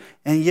world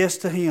and yes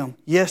to Him.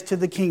 Yes to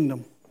the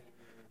kingdom.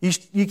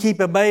 You keep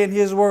obeying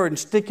His Word and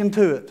sticking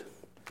to it.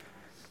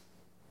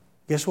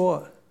 Guess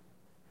what?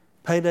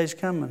 Payday's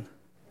coming.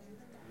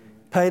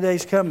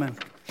 Payday's coming.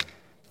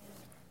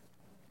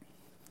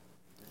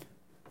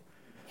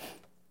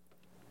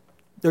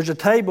 There's a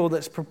table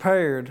that's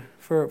prepared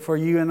for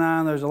you and I,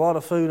 and there's a lot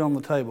of food on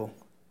the table.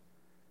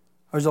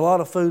 There's a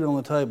lot of food on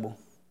the table.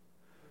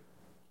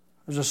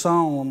 There's a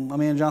song,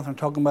 me and Jonathan were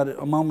talking about it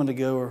a moment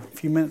ago or a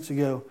few minutes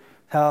ago,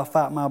 how I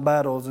fight my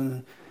battles,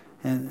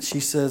 and she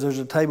says there's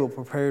a table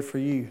prepared for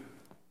you.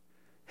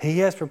 He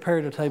has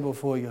prepared a table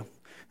for you.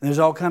 And there's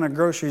all kind of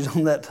groceries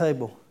on that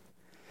table.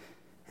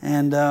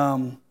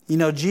 And,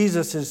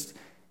 Jesus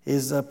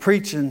is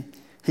preaching,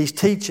 He's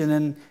teaching,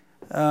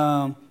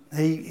 and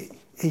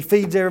He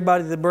feeds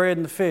everybody the bread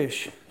and the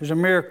fish. There's a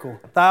miracle.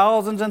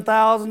 Thousands and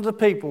thousands of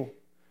people,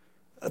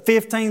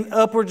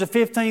 upwards of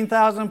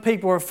 15,000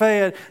 people are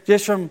fed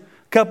just from a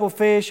couple of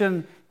fish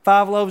and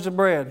 5 loaves of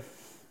bread.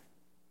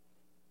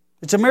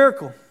 It's a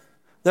miracle.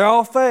 They're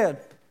all fed.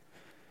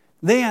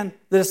 Then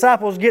the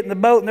disciples get in the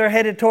boat and they're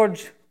headed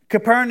towards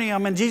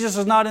Capernaum, and Jesus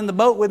is not in the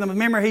boat with them.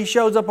 Remember, He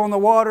shows up on the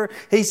water.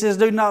 He says,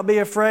 do not be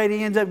afraid.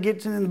 He ends up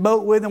getting in the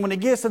boat with them. When He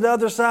gets to the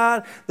other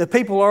side, the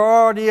people are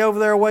already over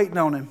there waiting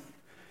on Him.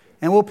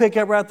 And we'll pick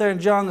up right there in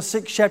John, the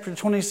 6th chapter,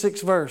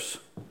 26th verse.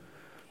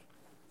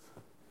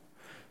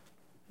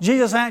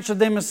 Jesus answered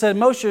them and said,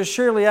 most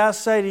surely I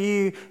say to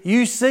you,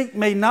 you seek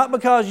me not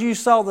because you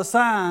saw the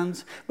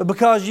signs, but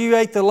because you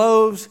ate the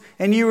loaves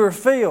and you were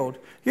filled.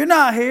 You're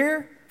not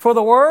here for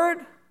the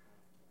Word.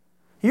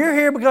 You're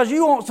here because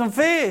you want some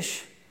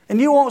fish and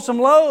you want some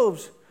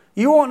loaves.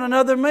 You want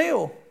another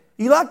meal.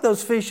 You like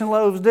those fish and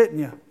loaves, didn't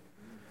you?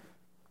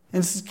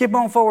 And skip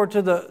on forward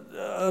to the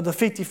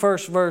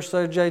 51st verse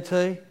there,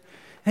 JT.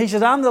 He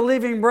says, I'm the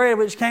living bread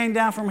which came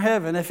down from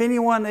heaven. If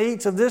anyone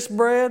eats of this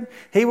bread,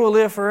 he will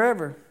live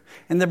forever.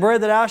 And the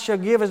bread that I shall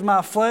give is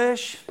my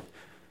flesh,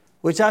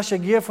 which I shall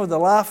give for the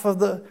life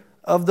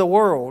of the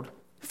world.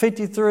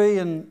 53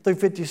 and through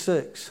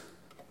 56.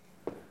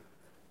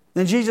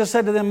 Then Jesus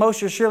said to them, most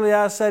surely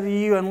I say to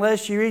you,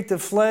 unless you eat the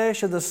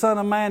flesh of the Son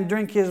of Man,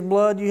 drink His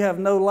blood, you have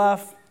no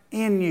life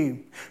in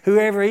you.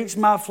 Whoever eats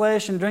my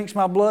flesh and drinks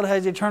my blood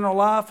has eternal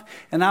life,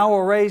 and I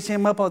will raise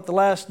him up at the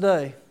last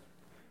day.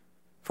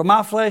 For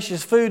my flesh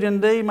is food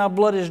indeed, my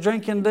blood is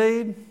drink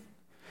indeed.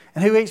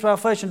 And who eats my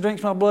flesh and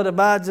drinks my blood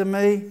abides in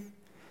me,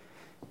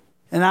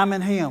 and I'm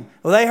in him.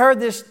 Well, they heard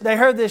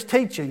this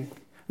teaching.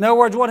 In other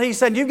words, what he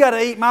said, you've got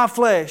to eat my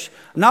flesh.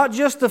 Not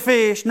just the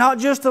fish, not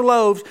just the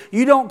loaves.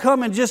 You don't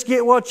come and just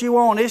get what you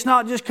want. It's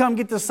not just come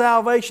get the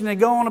salvation and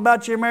go on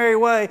about your merry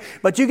way.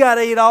 But you got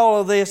to eat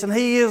all of this, and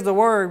he is the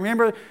Word.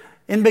 Remember,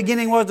 in the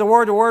beginning was the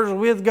Word was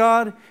with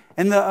God.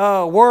 And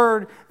the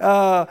Word,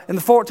 in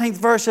the 14th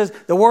verse says,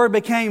 the Word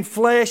became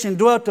flesh and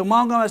dwelt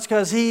among us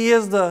because he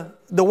is the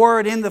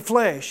Word in the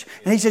flesh.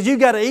 And he says, you've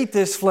got to eat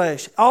this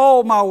flesh,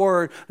 all my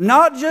Word.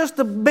 Not just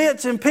the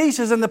bits and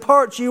pieces and the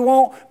parts you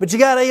want, but you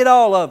got to eat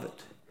all of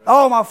it.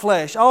 All my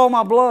flesh, all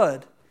my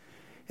blood.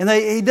 And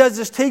he does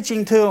this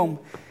teaching to them.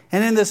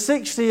 And in the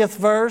 60th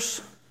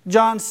verse,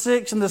 John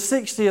 6 and the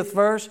 60th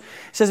verse, it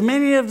says,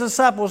 many of the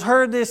disciples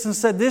heard this and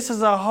said, this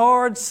is a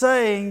hard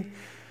saying,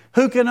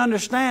 who can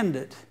understand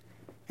it?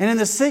 And in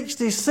the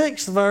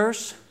 66th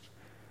verse,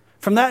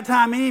 from that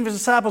time many of his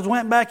disciples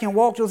went back and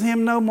walked with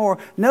him no more.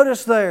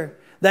 Notice there,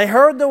 they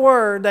heard the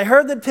word, they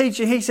heard the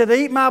teaching. He said,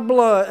 eat my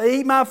blood,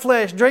 eat my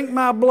flesh, drink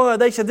my blood.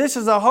 They said, this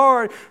is a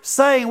hard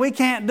saying, we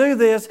can't do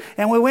this.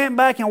 And we went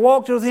back and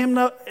walked with him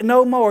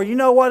no more. You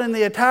know what? In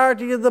the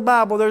entirety of the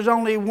Bible, there's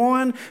only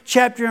one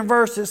chapter and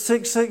verse that's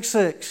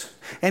 666.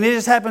 And it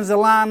just happens to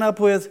line up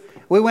with,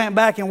 we went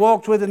back and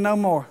walked with him no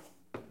more.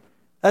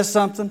 That's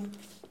something.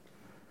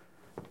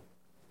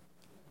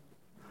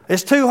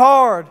 It's too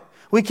hard.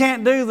 We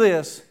can't do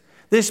this.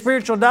 This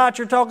spiritual diet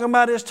you're talking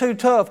about is too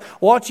tough.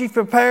 What you've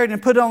prepared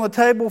and put on the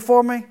table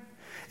for me,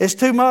 it's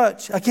too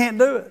much. I can't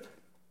do it.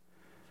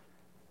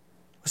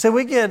 So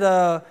we get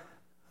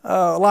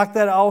like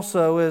that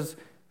also is,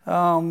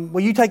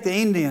 you take the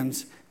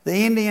Indians. The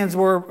Indians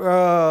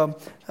were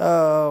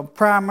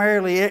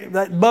primarily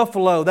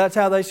buffalo. That's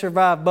how they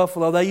survived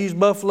buffalo. They used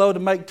buffalo to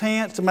make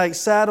tents, to make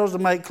saddles, to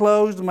make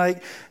clothes,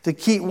 to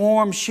keep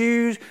warm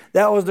shoes.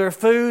 That was their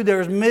food. There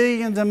was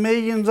millions and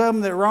millions of them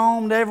that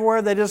roamed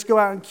everywhere. They just go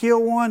out and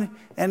kill one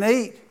and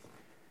eat.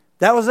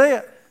 That was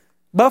it.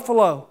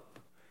 Buffalo.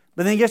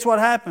 But then guess what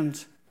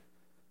happens?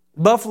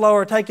 Buffalo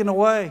are taken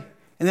away.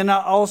 And then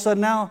all of a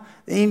sudden now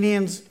the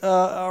Indians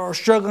are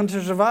struggling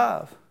to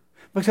survive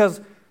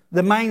because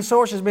the main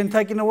source has been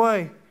taken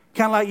away.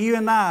 Kind of like you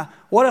and I.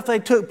 What if they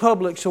took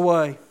Publix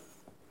away?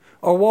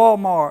 Or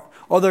Walmart?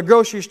 Or the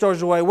grocery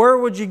stores away? Where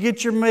would you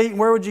get your meat?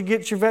 Where would you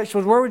get your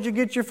vegetables? Where would you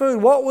get your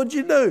food? What would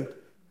you do?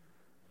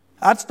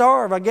 I'd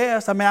starve, I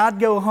guess. I mean, I'd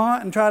go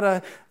hunt and try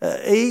to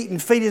eat and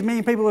feed as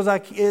many people as I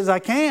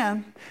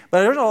can.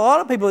 But there's a lot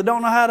of people that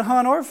don't know how to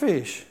hunt or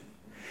fish.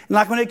 And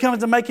like when it comes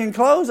to making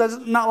clothes,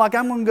 it's not like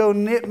I'm going to go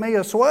knit me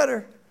a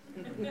sweater.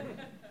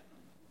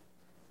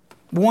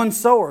 One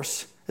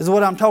source is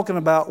what I'm talking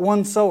about,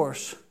 one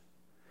source.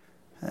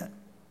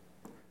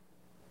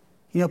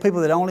 You know,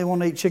 people that only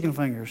want to eat chicken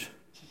fingers.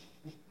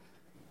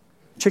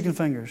 Chicken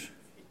fingers.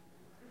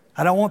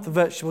 I don't want the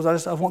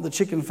vegetables, I want the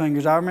chicken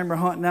fingers. I remember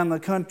hunting down the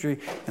country,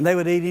 and they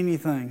would eat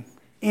anything.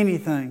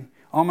 Anything.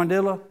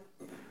 Armadillo.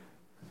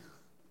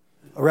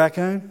 A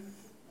raccoon.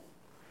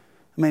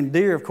 I mean,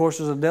 deer, of course,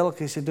 is a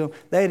delicacy to them.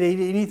 They'd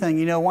eat anything.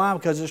 You know why?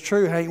 Because it's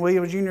true. Hank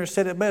Williams Jr.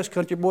 said it best,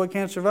 country boy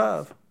can't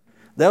survive.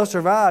 They'll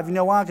survive. You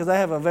know why? Because they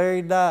have a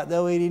varied diet.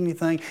 They'll eat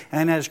anything.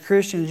 And as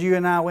Christians, you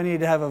and I, we need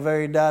to have a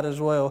varied diet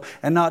as well.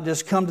 And not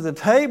just come to the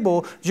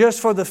table just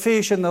for the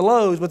fish and the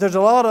loaves. But there's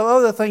a lot of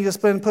other things that's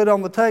been put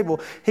on the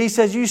table. He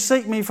says, you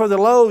seek me for the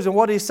loaves. And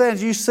what he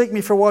says, you seek me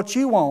for what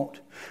you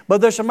want.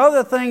 But there's some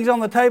other things on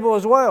the table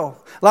as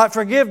well. Like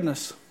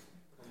forgiveness.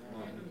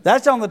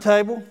 That's on the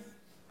table.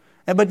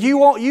 But you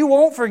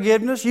want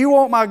forgiveness, you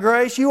want my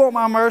grace, you want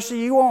my mercy,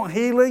 you want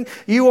healing,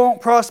 you want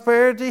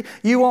prosperity,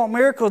 you want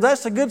miracles.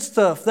 That's the good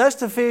stuff. That's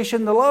the fish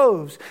and the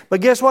loaves.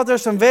 But guess what?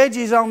 There's some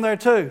veggies on there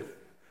too.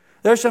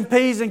 There's some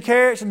peas and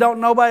carrots that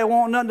nobody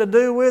want nothing to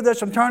do with. There's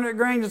some turnip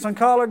greens and some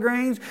collard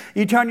greens.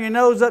 You turn your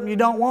nose up and you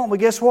don't want. But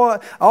guess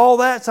what? All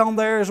that's on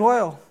there as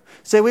well.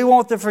 See, we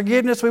want the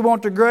forgiveness, we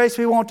want the grace,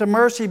 we want the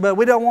mercy, but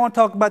we don't want to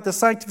talk about the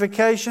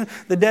sanctification,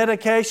 the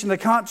dedication, the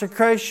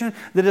consecration,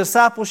 the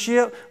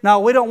discipleship. No,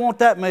 we don't want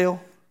that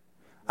meal.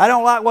 I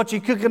don't like what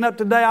you're cooking up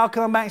today. I'll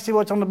come back and see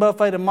what's on the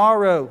buffet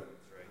tomorrow.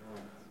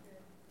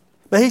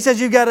 But he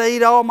says you've got to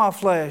eat all my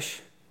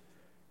flesh,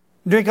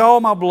 drink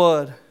all my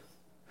blood,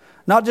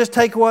 not just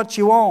take what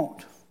you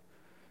want.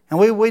 And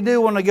we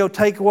do want to go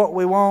take what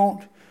we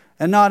want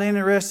and not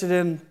interested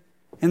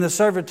in the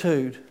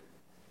servitude.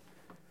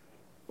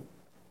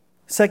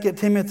 2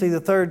 Timothy, the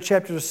 3rd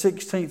chapter, the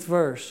 16th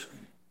verse.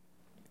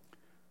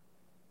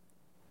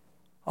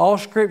 All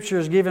Scripture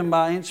is given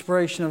by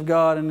inspiration of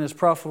God and is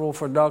profitable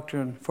for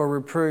doctrine, for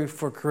reproof,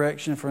 for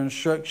correction, for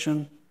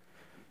instruction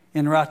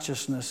in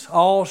righteousness.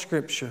 All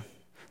Scripture,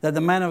 that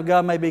the man of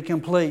God may be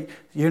complete.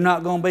 You're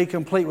not going to be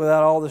complete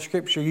without all the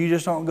Scripture. You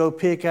just don't go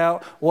pick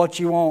out what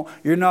you want.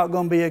 You're not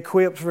going to be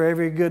equipped for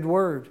every good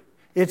word.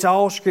 It's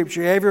all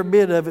Scripture. Every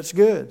bit of it's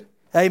good.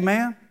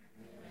 Amen?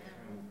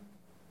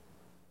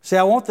 See,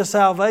 I want the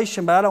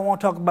salvation, but I don't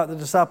want to talk about the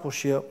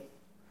discipleship.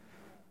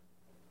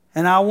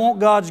 And I want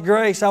God's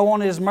grace. I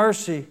want His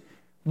mercy.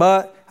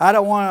 But I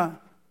don't want to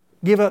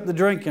give up the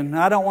drinking.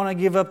 I don't want to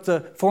give up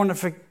the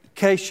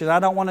fornication. I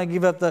don't want to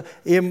give up the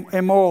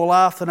immoral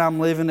life that I'm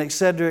living,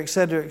 etc.,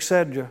 etc.,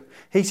 etc.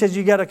 He says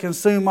you got to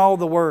consume all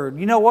the Word.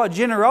 You know what?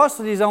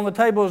 Generosity is on the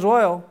table as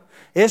well.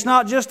 It's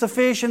not just the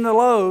fish and the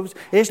loaves.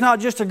 It's not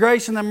just the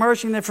grace and the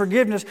mercy and the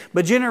forgiveness,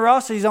 but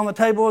generosity is on the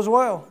table as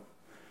well.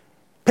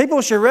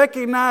 People should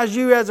recognize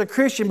you as a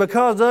Christian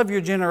because of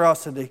your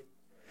generosity.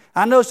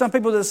 I know some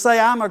people that say,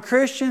 I'm a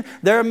Christian,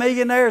 they're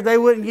millionaires, they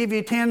wouldn't give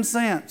you 10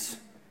 cents.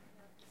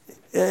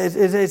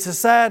 It's a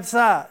sad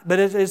sight, but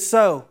it's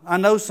so. I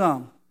know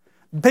some.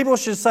 People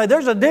should say,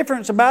 there's a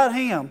difference about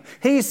him.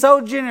 He's so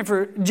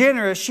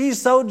generous,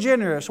 she's so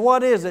generous.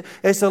 What is it?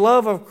 It's the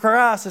love of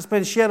Christ that's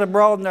been shed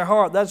abroad in their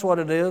heart. That's what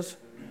it is.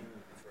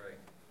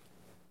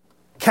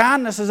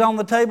 Kindness is on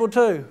the table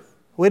too.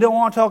 We don't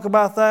want to talk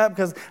about that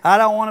because I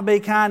don't want to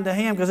be kind to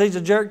him because he's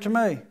a jerk to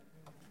me.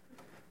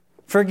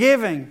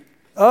 Forgiving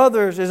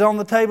others is on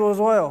the table as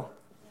well.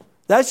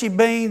 That's your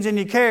beans and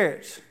your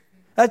carrots.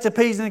 That's the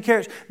peas and the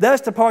carrots.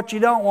 That's the part you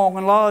don't want.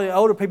 When a lot of the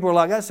older people are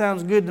like, that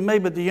sounds good to me,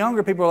 but the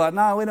younger people are like,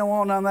 no, we don't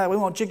want none of that. We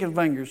want chicken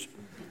fingers.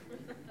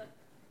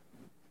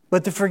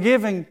 But the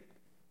forgiving,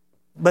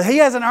 but he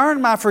hasn't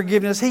earned my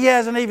forgiveness. He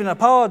hasn't even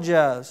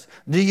apologized.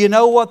 Do you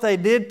know what they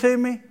did to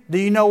me? Do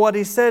you know what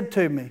he said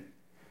to me?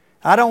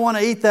 I don't want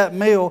to eat that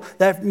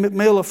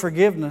meal of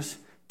forgiveness.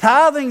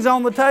 Tithing's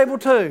on the table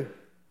too.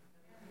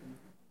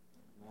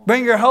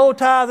 Bring your whole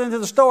tithe into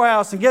the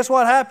storehouse, and guess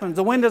what happens?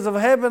 The windows of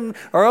heaven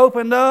are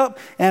opened up,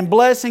 and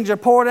blessings are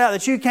poured out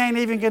that you can't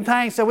even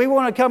contain. So we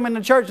want to come into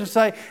church and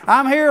say,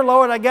 I'm here,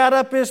 Lord. I got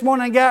up this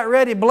morning and got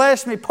ready.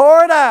 Bless me.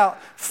 Pour it out.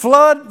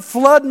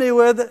 Flood me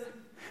with it.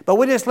 But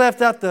we just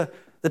left out the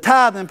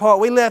tithing part.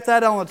 We left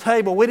that on the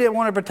table. We didn't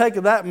want to partake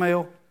of that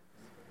meal.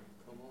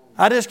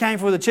 I just came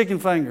for the chicken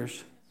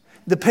fingers,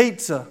 the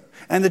pizza,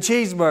 and the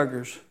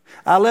cheeseburgers.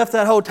 I left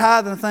that whole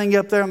tithing thing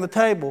up there on the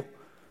table.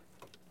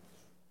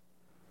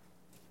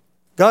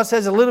 God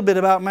says a little bit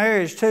about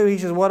marriage too. He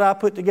says, what I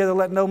put together,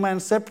 let no man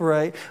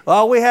separate.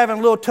 Well, we're having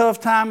a little tough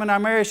time in our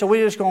marriage, so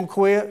we're just going to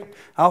quit.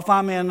 I'll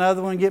find me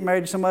another one and get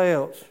married to somebody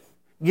else.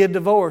 Get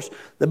divorced.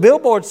 The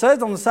billboard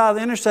says on the side of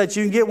the interstate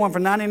you can get one for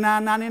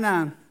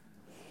 $99.99.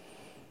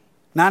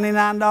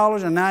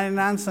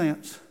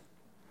 $99.99.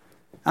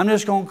 I'm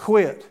just going to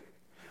quit.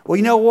 Well,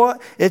 you know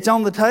what? It's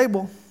on the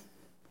table.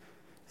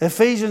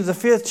 Ephesians, the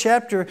 5th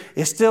chapter,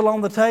 is still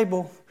on the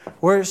table,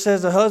 where it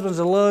says the husbands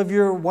to love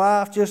your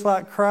wife just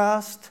like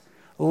Christ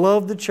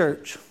loved the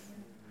church.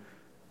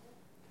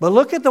 But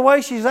look at the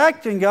way she's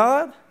acting,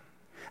 God.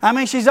 I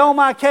mean, she's on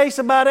my case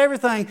about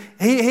everything.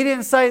 He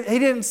didn't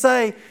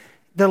say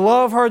to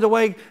love her the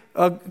way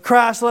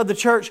Christ loved the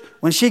church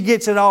when she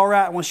gets it all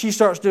right, when she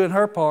starts doing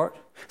her part.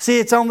 See,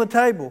 it's on the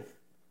table.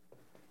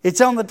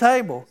 It's on the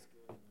table.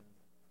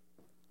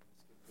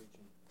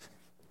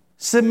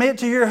 Submit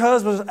to your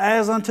husbands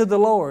as unto the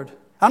Lord.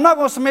 I'm not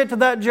going to submit to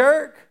that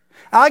jerk.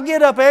 I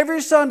get up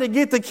every Sunday,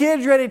 get the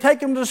kids ready, take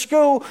them to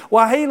school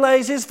while he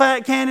lays his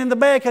fat can in the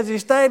bed because he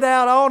stayed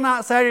out all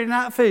night Saturday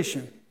night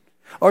fishing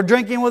or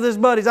drinking with his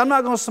buddies. I'm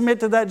not going to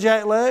submit to that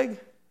jackleg.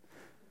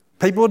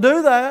 People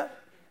do that.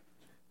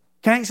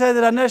 Can't say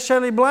that I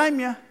necessarily blame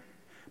you.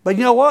 But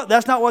you know what?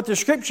 That's not what the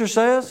Scripture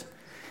says.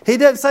 He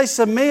doesn't say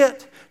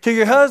submit to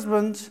your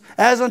husbands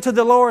as unto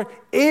the Lord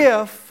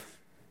if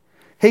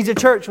he's at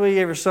church with you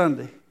every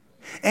Sunday.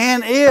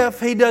 And if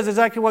he does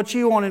exactly what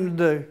you want him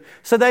to do.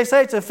 So they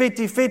say it's a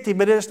 50-50,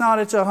 but it's not.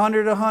 It's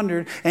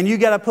 100-100. And you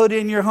got to put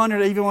in your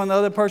 100 even when the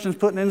other person's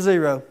putting in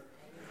 0.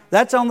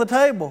 That's on the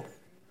table.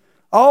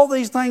 All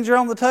these things are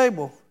on the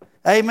table.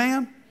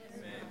 Amen?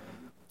 Amen.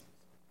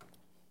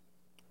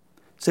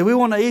 See, we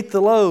want to eat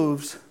the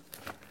loaves.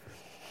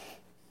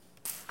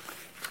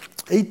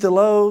 Eat the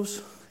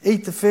loaves.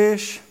 Eat the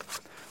fish.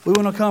 We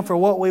want to come for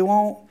what we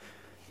want.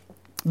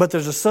 But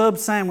there's a sub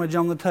sandwich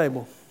on the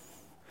table.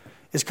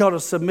 It's called a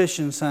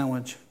submission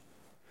sandwich.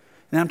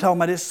 And I'm talking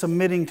about it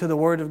submitting to the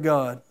Word of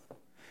God.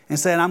 And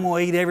saying, I'm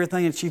going to eat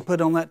everything that you put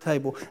on that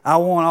table. I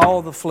want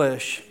all the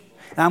flesh.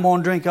 And I'm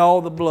going to drink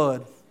all the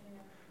blood.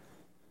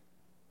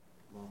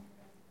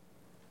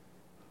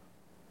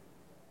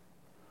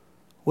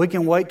 We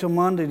can wait till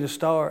Monday to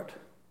start.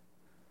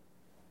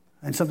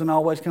 And something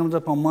always comes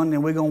up on Monday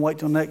and we're going to wait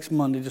till next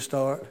Monday to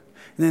start.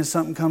 And then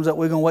something comes up,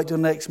 we're going to wait till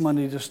next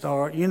Monday to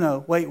start. You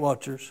know, Weight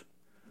Watchers.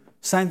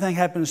 Same thing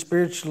happens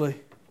spiritually.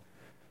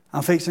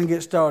 I'm fixing to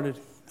get started.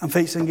 I'm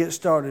fixing to get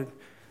started.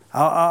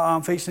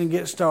 I'm fixing to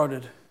get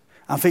started.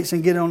 I'm fixing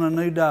to get on a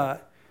new diet.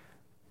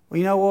 Well,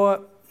 you know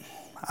what?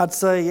 I'd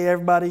say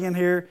everybody in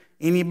here,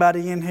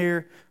 anybody in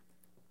here,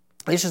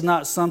 this is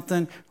not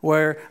something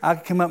where I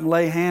can come up and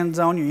lay hands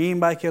on you.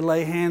 Anybody can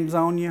lay hands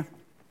on you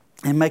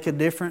and make a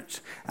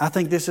difference. I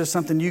think this is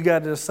something you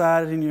got to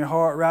decide in your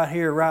heart right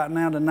here, right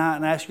now, tonight,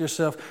 and ask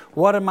yourself,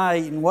 what am I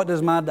eating? What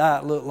does my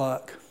diet look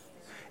like?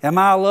 Am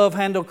I a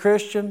love-handle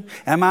Christian?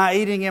 Am I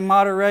eating in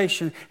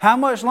moderation? How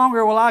much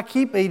longer will I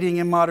keep eating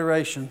in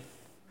moderation?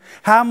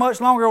 How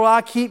much longer will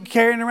I keep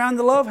carrying around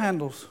the love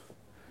handles?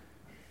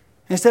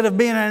 Instead of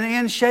being an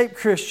in-shape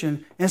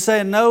Christian and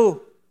saying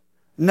no.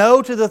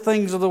 No to the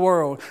things of the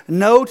world.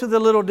 No to the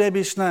little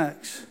Debbie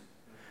snacks.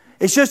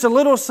 It's just a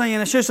little sin.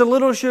 It's just a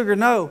little sugar.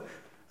 No.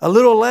 A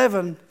little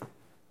leaven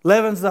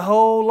leavens the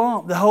whole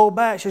lump, the whole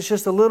batch. It's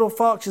just the little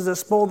foxes that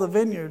spoil the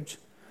vineyards.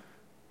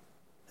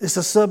 It's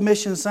a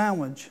submission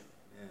sandwich.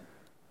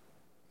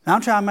 Now,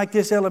 I'm trying to make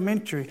this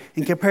elementary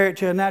and compare it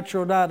to a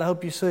natural diet. I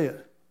hope you see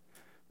it.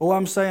 But what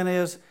I'm saying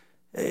is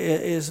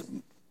there's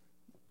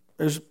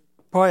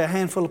probably a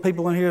handful of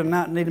people in here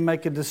tonight need to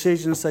make a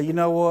decision and say, you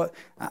know what,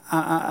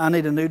 I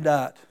need a new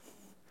diet.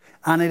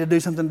 I need to do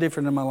something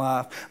different in my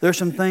life. There's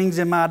some things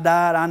in my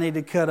diet I need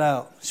to cut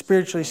out,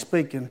 spiritually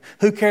speaking.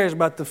 Who cares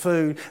about the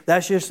food?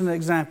 That's just an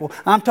example.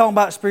 I'm talking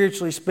about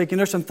spiritually speaking.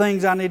 There's some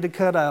things I need to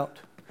cut out.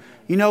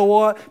 You know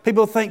what?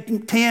 People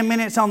think 10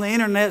 minutes on the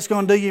internet is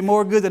going to do you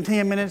more good than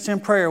 10 minutes in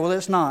prayer. Well,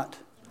 it's not.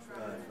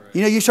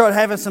 You know, you start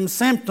having some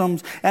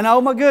symptoms, and oh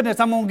my goodness,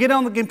 I'm going to get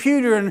on the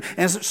computer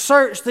and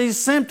search these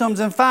symptoms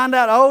and find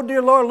out, oh dear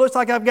Lord, it looks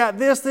like I've got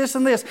this, this,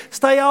 and this.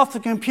 Stay off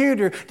the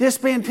computer. Just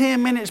spend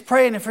 10 minutes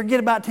praying and forget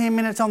about 10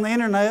 minutes on the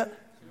internet.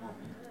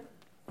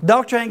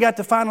 Doctor ain't got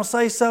the final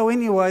say so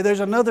anyway.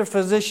 There's another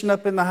physician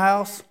up in the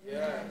house.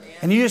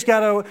 And you just got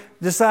to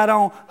decide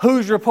on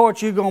whose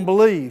report you're going to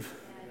believe.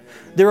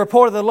 The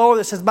report of the Lord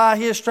that says, by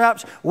His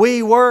stripes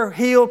we were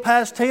healed,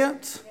 past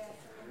tense.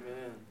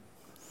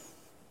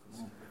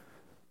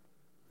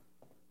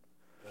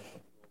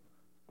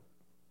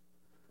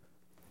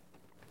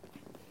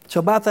 So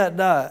about that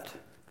diet,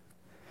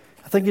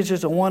 I think it's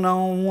just a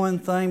one-on-one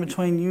thing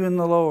between you and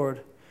the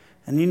Lord.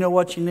 And you know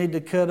what you need to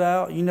cut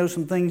out. You know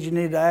some things you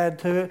need to add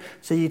to it.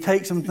 So you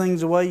take some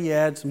things away, you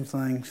add some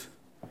things.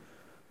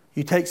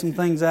 You take some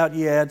things out,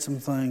 you add some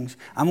things.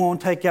 I'm going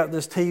to take out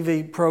this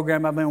TV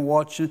program I've been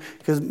watching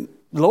because the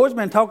Lord's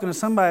been talking to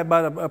somebody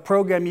about a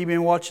program you've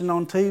been watching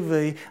on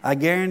TV. I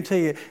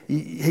guarantee you,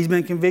 He's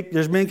been convicted.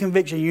 There's been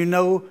conviction. You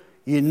know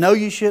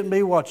you shouldn't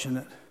be watching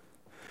it.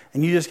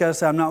 And you just got to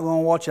say, I'm not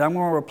going to watch it. I'm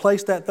going to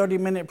replace that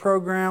 30-minute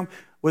program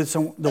with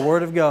the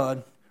Word of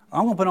God.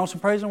 I'm going to put on some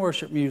praise and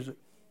worship music.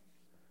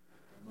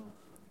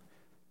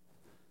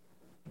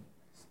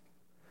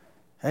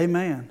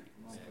 Amen.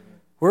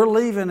 We're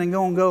leaving and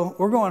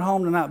we're going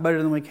home tonight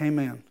better than we came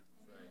in.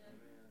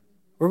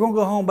 We're going to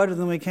go home better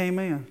than we came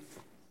in.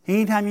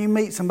 Anytime you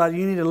meet somebody,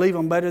 you need to leave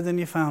them better than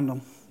you found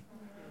them.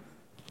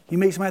 You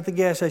meet somebody at the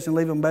gas station,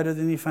 leave them better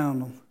than you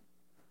found them.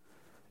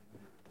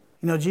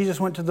 You know, Jesus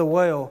went to the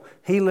well.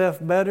 He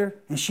left better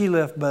and she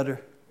left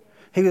better.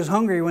 He was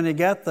hungry when he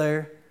got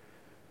there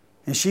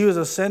and she was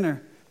a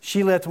sinner.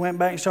 She left and went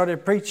back and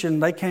started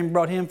preaching. They came and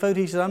brought him food.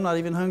 He said, I'm not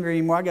even hungry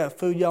anymore. I got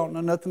food y'all don't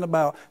know nothing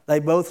about. They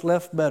both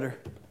left better.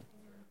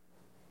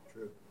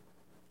 True.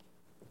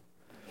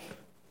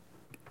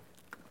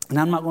 And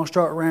I'm not going to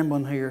start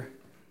rambling here.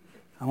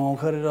 I'm going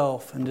to cut it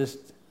off and just,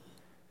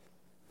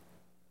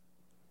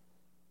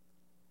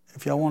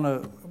 if y'all want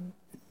to,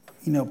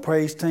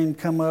 praise team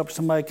come up,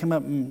 somebody come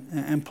up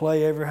and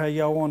play ever how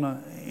y'all want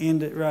to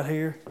end it right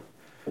here.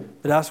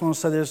 But I just want to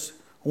say this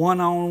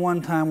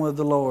one-on-one time with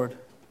the Lord.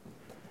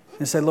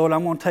 And say, Lord,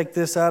 I'm going to take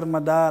this out of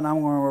my diet and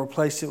I'm going to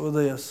replace it with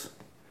this.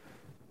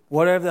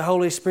 Whatever the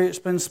Holy Spirit's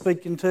been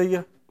speaking to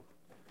you,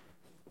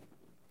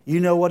 you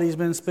know what He's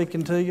been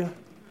speaking to you.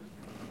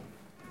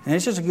 And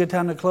it's just a good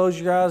time to close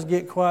your eyes,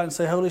 get quiet and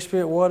say, Holy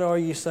Spirit, what are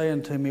you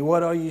saying to me?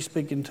 What are you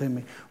speaking to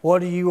me? What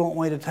do you want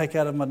me to take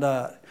out of my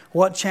diet?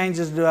 What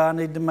changes do I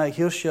need to make?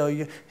 He'll show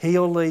you.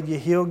 He'll lead you.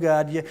 He'll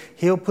guide you.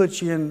 He'll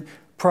put you in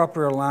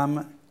proper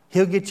alignment.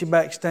 He'll get you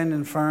back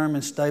standing firm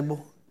and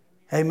stable.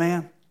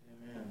 Amen.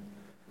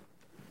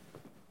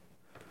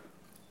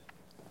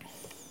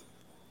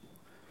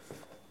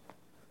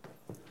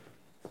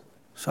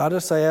 So I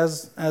just say,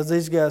 as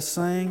these guys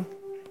sing,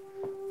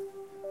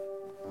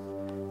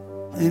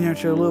 enter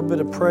into a little bit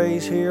of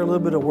praise here, a little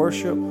bit of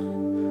worship,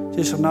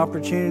 just an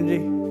opportunity,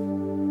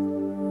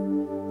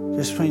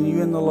 just between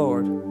you and the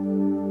Lord.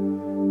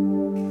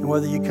 And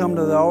whether you come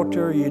to the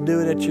altar or you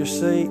do it at your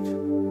seat,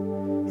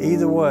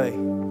 either way,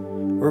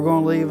 we're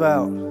going to leave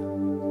out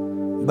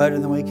better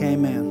than we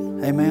came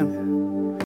in. Amen.